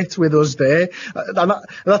shirt with us there. And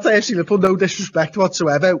that's AFC Liverpool, no disrespect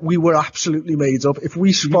whatsoever. We were absolutely made up. If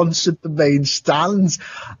we sponsored the main stand,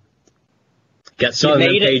 get selling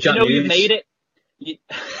the page at nudes. You made it.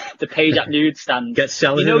 The page at nude stand. Get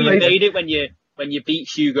selling. You made it when you beat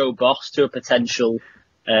Hugo Boss to a potential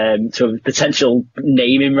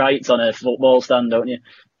naming rights on a football stand, don't you?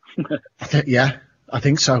 Yeah, I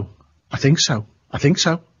think so.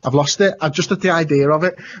 I've lost it. I've just at the idea of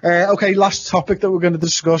it. Okay, last topic that we're going to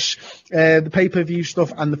discuss, the pay-per-view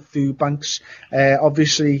stuff and the food banks.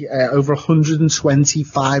 Obviously, over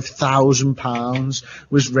 £125,000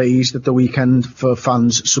 was raised at the weekend for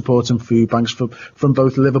fans supporting food banks from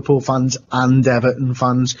both Liverpool fans and Everton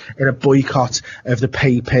fans in a boycott of the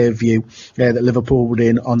pay-per-view that Liverpool were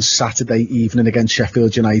in on Saturday evening against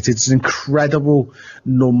Sheffield United. It's an incredible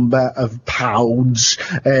number of pounds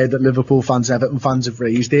that Liverpool fans, Everton fans have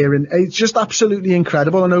raised here, and it's just absolutely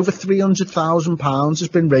incredible. And over £300,000 has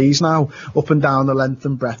been raised now up and down the length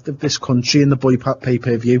and breadth of this country in the boycott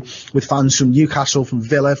pay-per-view, with fans from Newcastle, from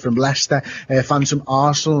Villa, from Leicester, fans from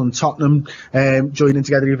Arsenal and Tottenham joining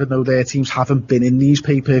together, even though their teams haven't been in these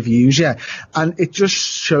pay-per-views yet. And it just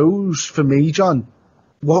shows for me, John,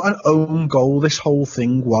 what an own goal this whole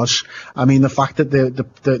thing was. I mean, the fact that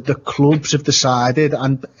the clubs have decided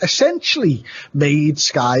and essentially made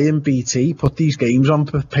Sky and BT put these games on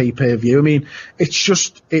for pay-per-view. I mean,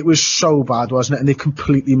 it was so bad, wasn't it? And they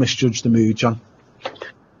completely misjudged the mood, John.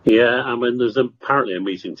 Yeah, I mean, there's apparently a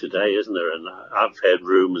meeting today, isn't there? And I've heard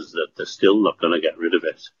rumours that they're still not going to get rid of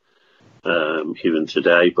it, even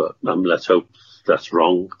today, but let's hope that's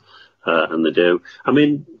wrong, and they do. I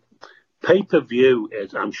mean, pay-per-view,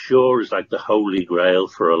 I'm sure, is like the holy grail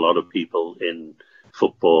for a lot of people in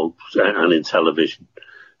football and in television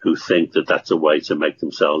who think that that's a way to make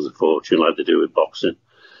themselves a fortune like they do with boxing.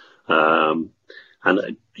 And,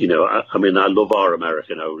 you know, I mean, I love our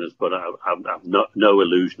American owners, but I've no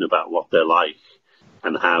illusion about what they're like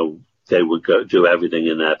and how they would do everything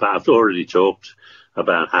in there. But I've already talked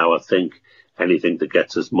about how I think anything that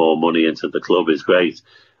gets us more money into the club is great.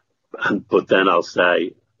 But then I'll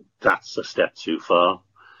say, that's a step too far.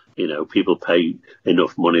 You know, people pay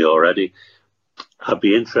enough money already. I'd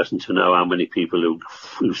be interested to know how many people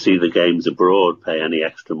who see the games abroad pay any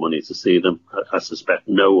extra money to see them. I suspect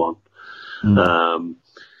no one.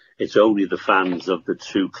 It's only the fans of the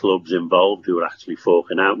two clubs involved who are actually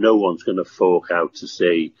forking out. No one's going to fork out to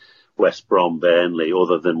see West Brom Burnley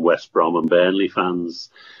other than West Brom and Burnley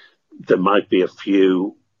fans. There might be a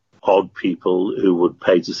few odd people who would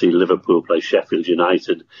pay to see Liverpool play Sheffield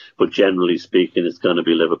United, but generally speaking, it's going to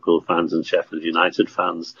be Liverpool fans and Sheffield United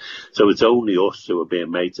fans. So it's only us who are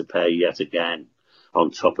being made to pay yet again,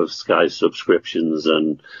 on top of Sky subscriptions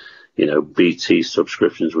and, you know, BT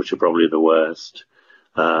subscriptions, which are probably the worst.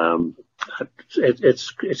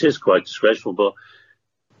 It is quite disgraceful, but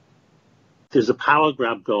there's a power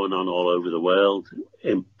grab going on all over the world.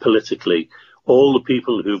 Politically, all the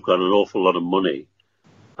people who've got an awful lot of money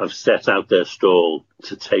have set out their stall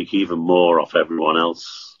to take even more off everyone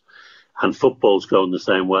else. And football's going the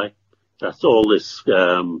same way. That's all this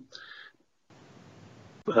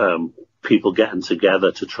people getting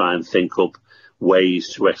together to try and think up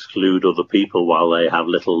ways to exclude other people while they have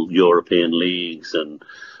little European leagues and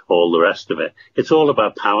all the rest of it. It's all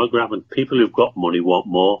about power grabbing. People who've got money want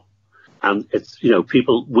more. And it's, you know,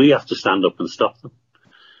 we have to stand up and stop them.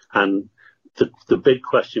 And the big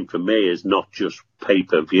question for me is not just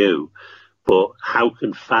pay-per-view, but how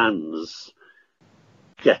can fans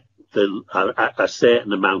get a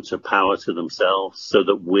certain amount of power to themselves so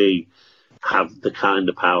that we have the kind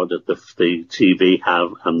of power that the TV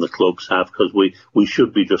have and the clubs have, because we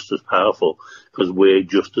should be just as powerful because we're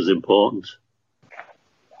just as important.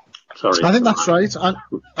 Sorry. I think that's right.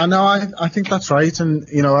 I know. I think that's right. And,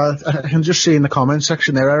 you know, I can just see in the comments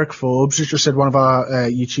section there, Eric Forbes has just said, one of our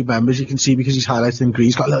YouTube members, you can see because he's highlighted in green,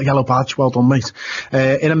 he's got a little yellow badge. Well done, mate.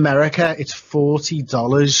 In America, it's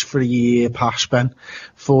 $40 for a year pass, Ben.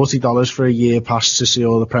 $40 for a year pass to see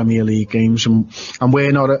all the Premier League games. And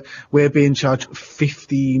we're being charged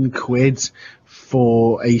 15 quid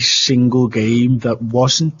for a single game that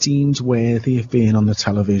wasn't deemed worthy of being on the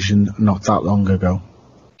television not that long ago?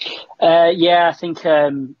 I think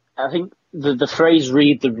the phrase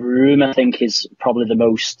 "read the room" I think is probably the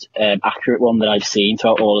most accurate one that I've seen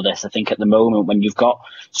throughout all of this. I think at the moment when you've got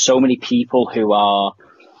so many people who are,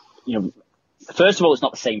 first of all, it's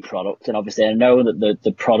not the same product, and obviously I know that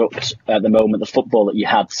the product at the moment, the football that you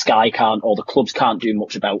have, Sky can't, or the clubs can't do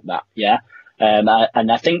much about that. Yeah, and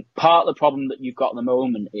I think part of the problem that you've got at the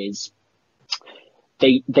moment is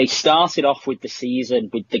they started off with the season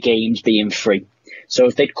with the games being free. So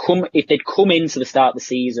if they'd come into the start of the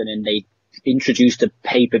season and they introduced a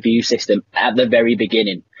pay-per-view system at the very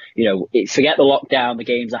beginning, forget the lockdown, the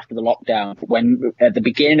games after the lockdown, but when at the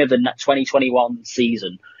beginning of the 2021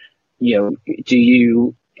 season, if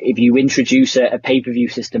you introduce a pay-per-view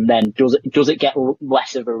system, then does it get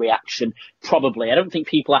less of a reaction? Probably. I don't think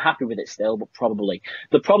people are happy with it still, but probably.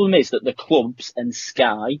 The problem is that the clubs and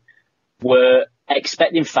Sky were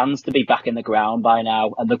expecting fans to be back in the ground by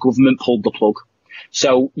now, and the government pulled the plug.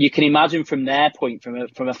 So you can imagine from their point,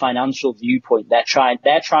 from a financial viewpoint, they're trying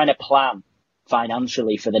to plan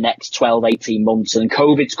financially for the next 12, 18 months, and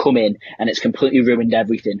COVID's come in and it's completely ruined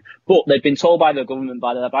everything. But they've been told by the government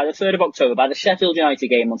by the 3rd of October, by the Sheffield United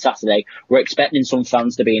game on Saturday, we're expecting some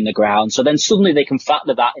fans to be in the ground. So then suddenly they can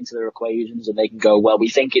factor that into their equations and they can go, well, we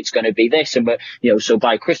think it's going to be this, and so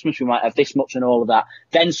by Christmas we might have this much and all of that.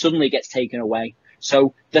 Then suddenly it gets taken away.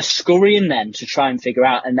 So they're scurrying then to try and figure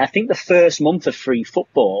out, and I think the first month of free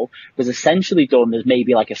football was essentially done as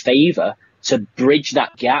maybe like a favour to bridge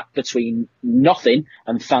that gap between nothing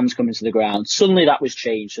and fans coming to the ground. Suddenly that was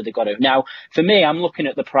changed, so they got it. Now, for me, I'm looking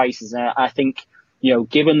at the prices, and I think,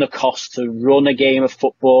 given the cost to run a game of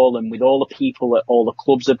football and with all the people that all the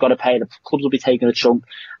clubs have got to pay, the clubs will be taking a chunk.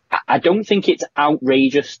 I don't think it's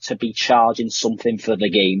outrageous to be charging something for the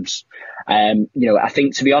games. I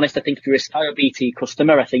think, to be honest, I think if you're a Sky or BT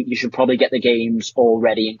customer, I think you should probably get the games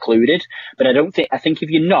already included. But I think if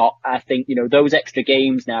you're not, I think, those extra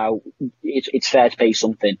games now, it's fair to pay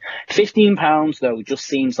something. £15 though just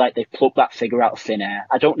seems like they've plucked that figure out of thin air.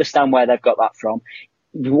 I don't understand where they've got that from.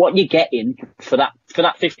 What you're getting for that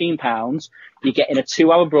 £15, you're getting a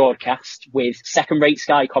 2-hour broadcast with second-rate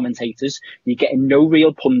Sky commentators. You're getting no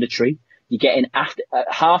real punditry. You're getting at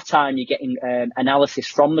half-time, you're getting analysis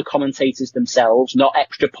from the commentators themselves, not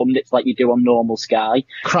extra pundits like you do on normal Sky.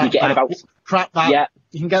 Crap that. Yeah.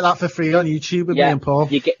 You can get that for free on YouTube with me and Paul.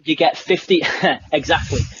 You get 50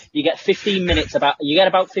 exactly. You get 15 minutes about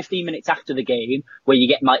 15 minutes after the game where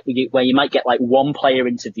you might get like one player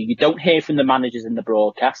interview. You don't hear from the managers in the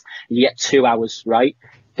broadcast. You get 2 hours, right?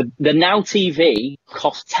 The Now TV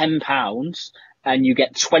costs £10 and you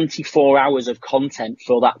get 24 hours of content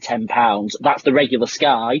for that £10. That's the regular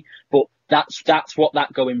Sky, but that's what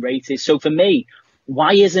that going rate is. So for me,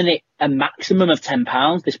 why isn't it a maximum of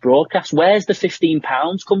 £10, this broadcast? Where's the £15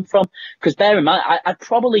 come from? Because bear in mind, I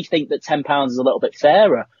probably think that £10 is a little bit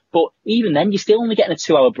fairer. But even then, you're still only getting a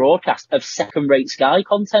 2-hour broadcast of second-rate Sky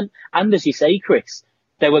content. And as you say, Chris,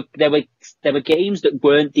 there were games that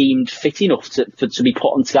weren't deemed fit enough to be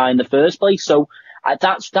put on Sky in the first place. So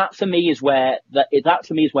that for me is where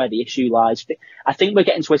the issue lies. I think we're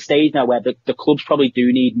getting to a stage now where the clubs probably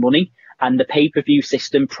do need money. And the pay-per-view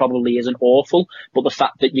system probably isn't awful, but the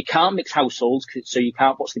fact that you can't mix households, so you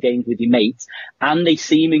can't watch the games with your mates, and they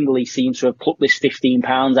seemingly seem to have plucked this £15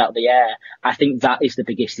 out of the air, I think that is the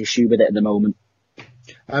biggest issue with it at the moment.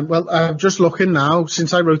 Well, I'm just looking now,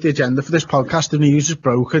 since I wrote the agenda for this podcast, the news is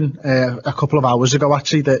broken a couple of hours ago,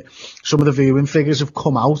 actually, that some of the viewing figures have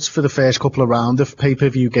come out for the first couple of rounds of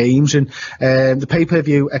pay-per-view games, and the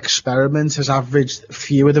pay-per-view experiment has averaged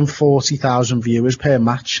fewer than 40,000 viewers per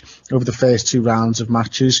match over the first 2 rounds of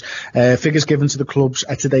matches. Figures given to the clubs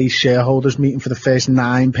at today's shareholders meeting for the first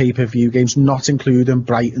 9 pay-per-view games, not including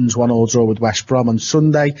Brighton's 1-1 draw with West Brom on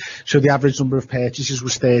Sunday, so the average number of purchases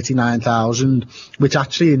was 39,000, which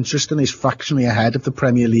actually, interestingly, is fractionally ahead of the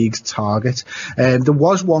Premier League's target. There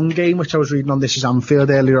was one game which I was reading on This Is Anfield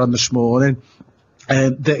earlier on this morning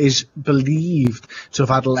that is believed to have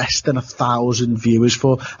had less than 1,000 viewers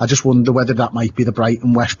for. I just wonder whether that might be the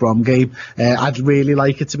Brighton West Brom game. I'd really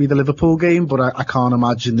like it to be the Liverpool game, but I can't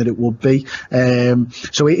imagine that it would be.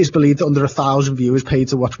 So it is believed that under 1,000 viewers paid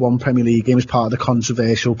to watch one Premier League game as part of the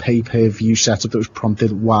controversial pay-per-view setup that was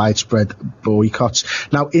prompted widespread boycotts.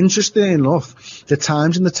 Now, interestingly enough, the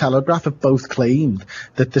Times and the Telegraph have both claimed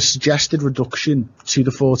that the suggested reduction to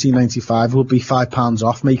the $14.95 will be £5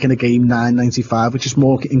 off, making a game £9.95 4.95, which is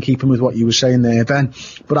more in keeping with what you were saying there, Ben.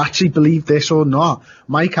 But actually, believe this or not,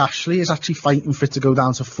 Mike Ashley is actually fighting for it to go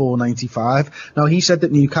down to 4.95. Now, he said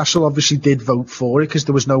that Newcastle obviously did vote for it because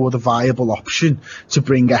there was no other viable option to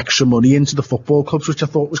bring extra money into the football clubs, which I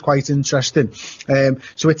thought was quite interesting.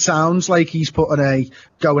 So it sounds like he's putting a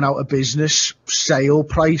going out of business sale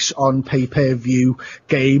price on pay-per-view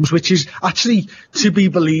games, which is actually to be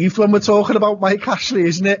believed when we're talking about Mike Ashley,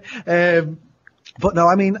 isn't it? But no,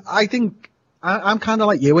 I mean, I think I'm kind of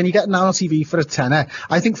like you. When you get Now TV for a tenner,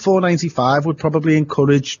 I think 4.95 would probably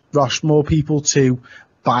encourage more people to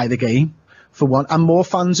buy the game, for one, and more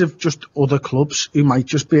fans of just other clubs who might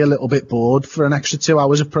just be a little bit bored for an extra 2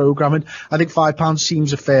 hours of programming. I think £5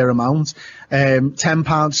 seems a fair amount.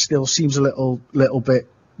 £10 still seems a little bit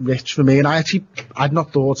rich for me. And I'd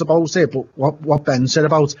not thought about it, but what Ben said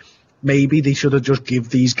about maybe they should have just give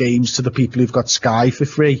these games to the people who've got Sky for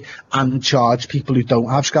free and charge people who don't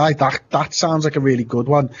have Sky. That sounds like a really good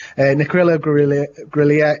one. Nicola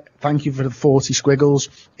Grillia, thank you for the 40 squiggles.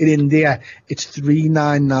 In India, it's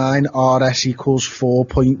 399 RS equals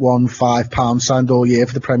 £4.15 signed all year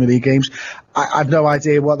for the Premier League games. I've no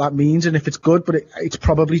idea what that means and if it's good, but it's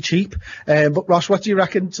probably cheap. But Ross, what do you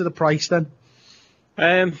reckon to the price then?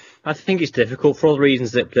 I think it's difficult for all the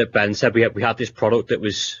reasons that Ben said. We had this product that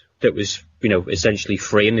was essentially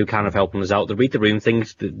free and who kind of helping us out. The read the room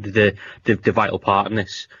things, the vital part in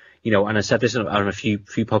this, and I said this on a few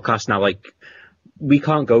podcasts now, like, we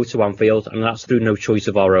can't go to Anfield and that's through no choice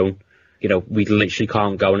of our own. We literally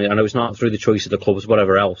can't go, and I know it's not through the choice of the clubs,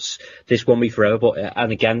 whatever else. This won't be forever, but,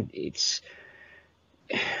 and again,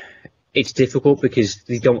 it's difficult because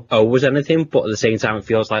they don't owe us anything, but at the same time, it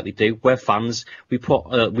feels like they do. We're fans. We put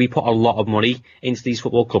a lot of money into these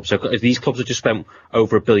football clubs. So if these clubs have just spent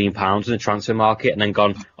over £1 billion in the transfer market and then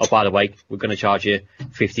gone, oh, by the way, we're going to charge you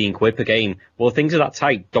 £15 per game. Well, if things are that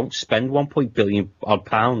tight, don't spend £1 billion odd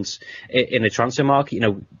in a transfer market.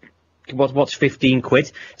 What's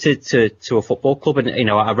 £15 to a football club? And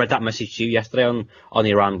I read that message to you yesterday on the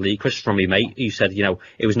Iran League, Chris, from my mate, who said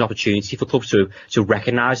it was an opportunity for clubs to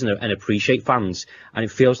recognise and appreciate fans, and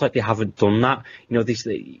it feels like they haven't done that.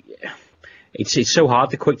 It's so hard.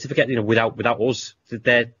 They're quick to forget. Without us,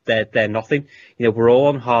 they're nothing. We're all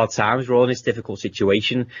on hard times. We're all in this difficult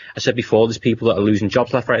situation. I said before, there's people that are losing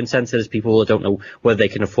jobs left, right, and centre. There's people that don't know whether they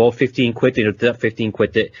can afford £15. That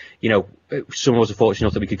 £15 that some of us are fortunate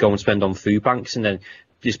enough that we could go and spend on food banks, and then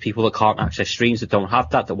there's people that can't access streams that don't have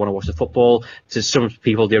that want to watch the football. To some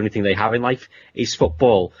people, the only thing they have in life is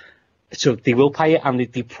football. So they will pay it, and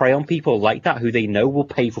they prey on people like that who they know will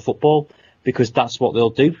pay for football, because that's what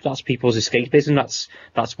they'll do. That's people's escapism.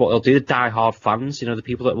 That's what they'll do. The die-hard fans, the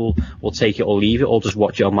people that will take it or leave it or just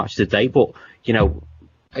watch it on Match of the Day. But,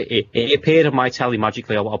 it appeared on my telly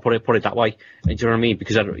magically. I'll put it that way. Do you know what I mean?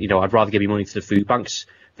 Because I'd rather give me money to the food banks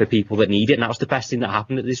for people that need it. And that was the best thing that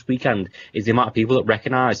happened at this weekend, is the amount of people that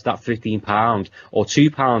recognise that £15 or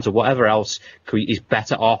 £2 or whatever else is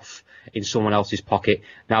better off in someone else's pocket.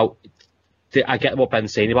 Now, I get what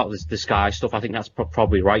Ben's saying about the Sky stuff. I think that's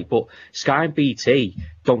probably right. But Sky and BT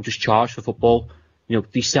don't just charge for football.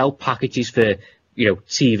 They sell packages for,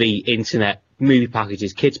 TV, internet, movie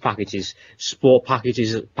packages, kids packages, sport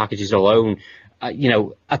packages alone.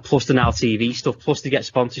 Plus the Now TV stuff, plus they get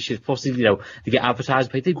sponsorships, plus they get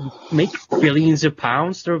advertising. They make billions of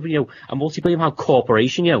pounds. They're a multi-billion-pound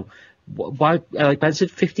corporation. Why, like Ben said,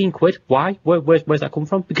 £15? Why? Where's that come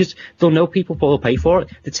from? Because they'll know people will pay for it.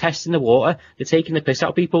 They're testing the water. They're taking the piss out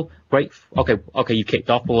of people. Right? Okay, you kicked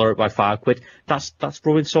off. We'll lower it by £5. That's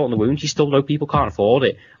rubbing salt in the wound. You still know people can't afford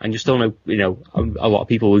it, and you still know, a lot of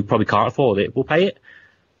people who probably can't afford it will pay it.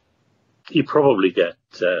 You probably get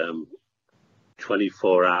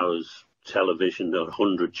 24 hours television,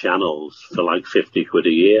 100 channels for like £50 a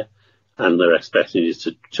year. And they're expecting you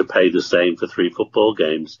to pay the same for 3 football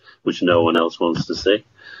games, which no one else wants to see.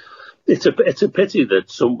 It's a pity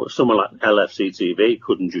that someone like LFC TV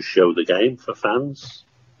couldn't just show the game for fans,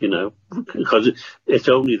 because it's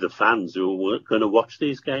only the fans who are going to watch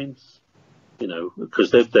these games,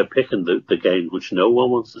 because they're picking the games which no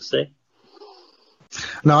one wants to see.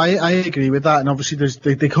 No, I agree with that, and obviously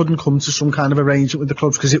they couldn't come to some kind of arrangement with the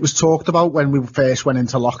clubs, because it was talked about when we first went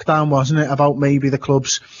into lockdown, wasn't it, about maybe the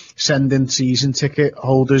clubs sending season ticket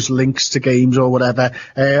holders links to games or whatever.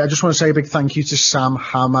 I just want to say a big thank you to Sam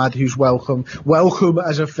Hamad, who's welcome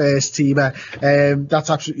as a first teamer. That's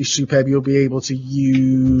absolutely superb. You'll be able to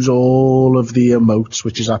use all of the emotes,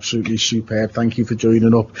 which is absolutely superb. Thank you for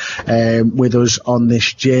joining up with us on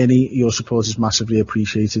this journey. Your support is massively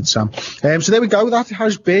appreciated, Sam. So there we go. That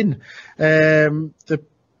has been the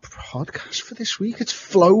podcast for this week. It's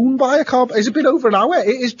flown by. It's been over an hour. It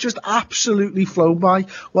is just absolutely flown by.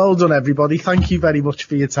 Well done, everybody. Thank you very much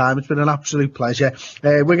for your time. It's been an absolute pleasure.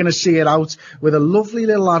 We're going to see it out with a lovely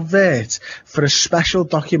little advert for a special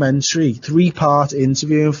documentary, 3-part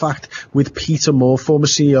interview, in fact, with Peter Moore, former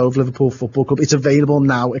CEO of Liverpool Football Club. It's available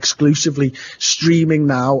now, exclusively streaming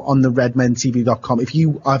now on the redmentv.com. If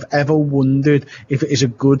you have ever wondered if it is a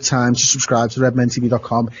good time to subscribe to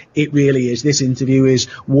redmentv.com, it really is. This interview is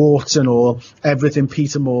warts and all, everything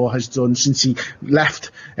Peter Moore has done since he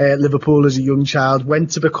left Liverpool as a young child,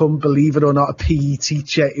 went to become, believe it or not, a PE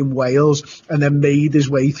teacher in Wales, and then made his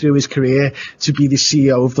way through his career to be the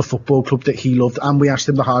CEO of the football club that he loved. And we asked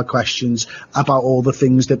him the hard questions about all the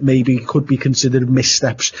things that maybe could be considered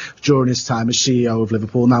missteps during his time as CEO of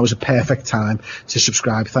Liverpool. Now is a perfect time to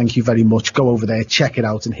subscribe. Thank you very much. Go over there, check it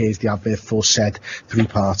out, and here's the advert for said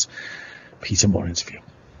 3-part Peter Moore interview.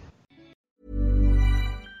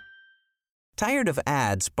 Tired of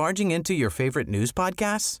ads barging into your favorite news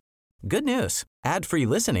podcasts? Good news. Ad-free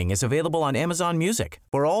listening is available on Amazon Music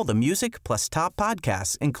for all the music plus top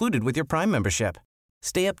podcasts included with your Prime membership.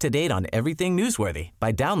 Stay up to date on everything newsworthy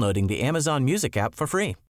by downloading the Amazon Music app for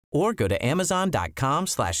free or go to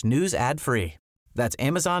amazon.com/news ad free. That's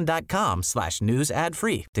amazon.com/news ad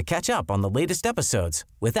free to catch up on the latest episodes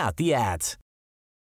without the ads.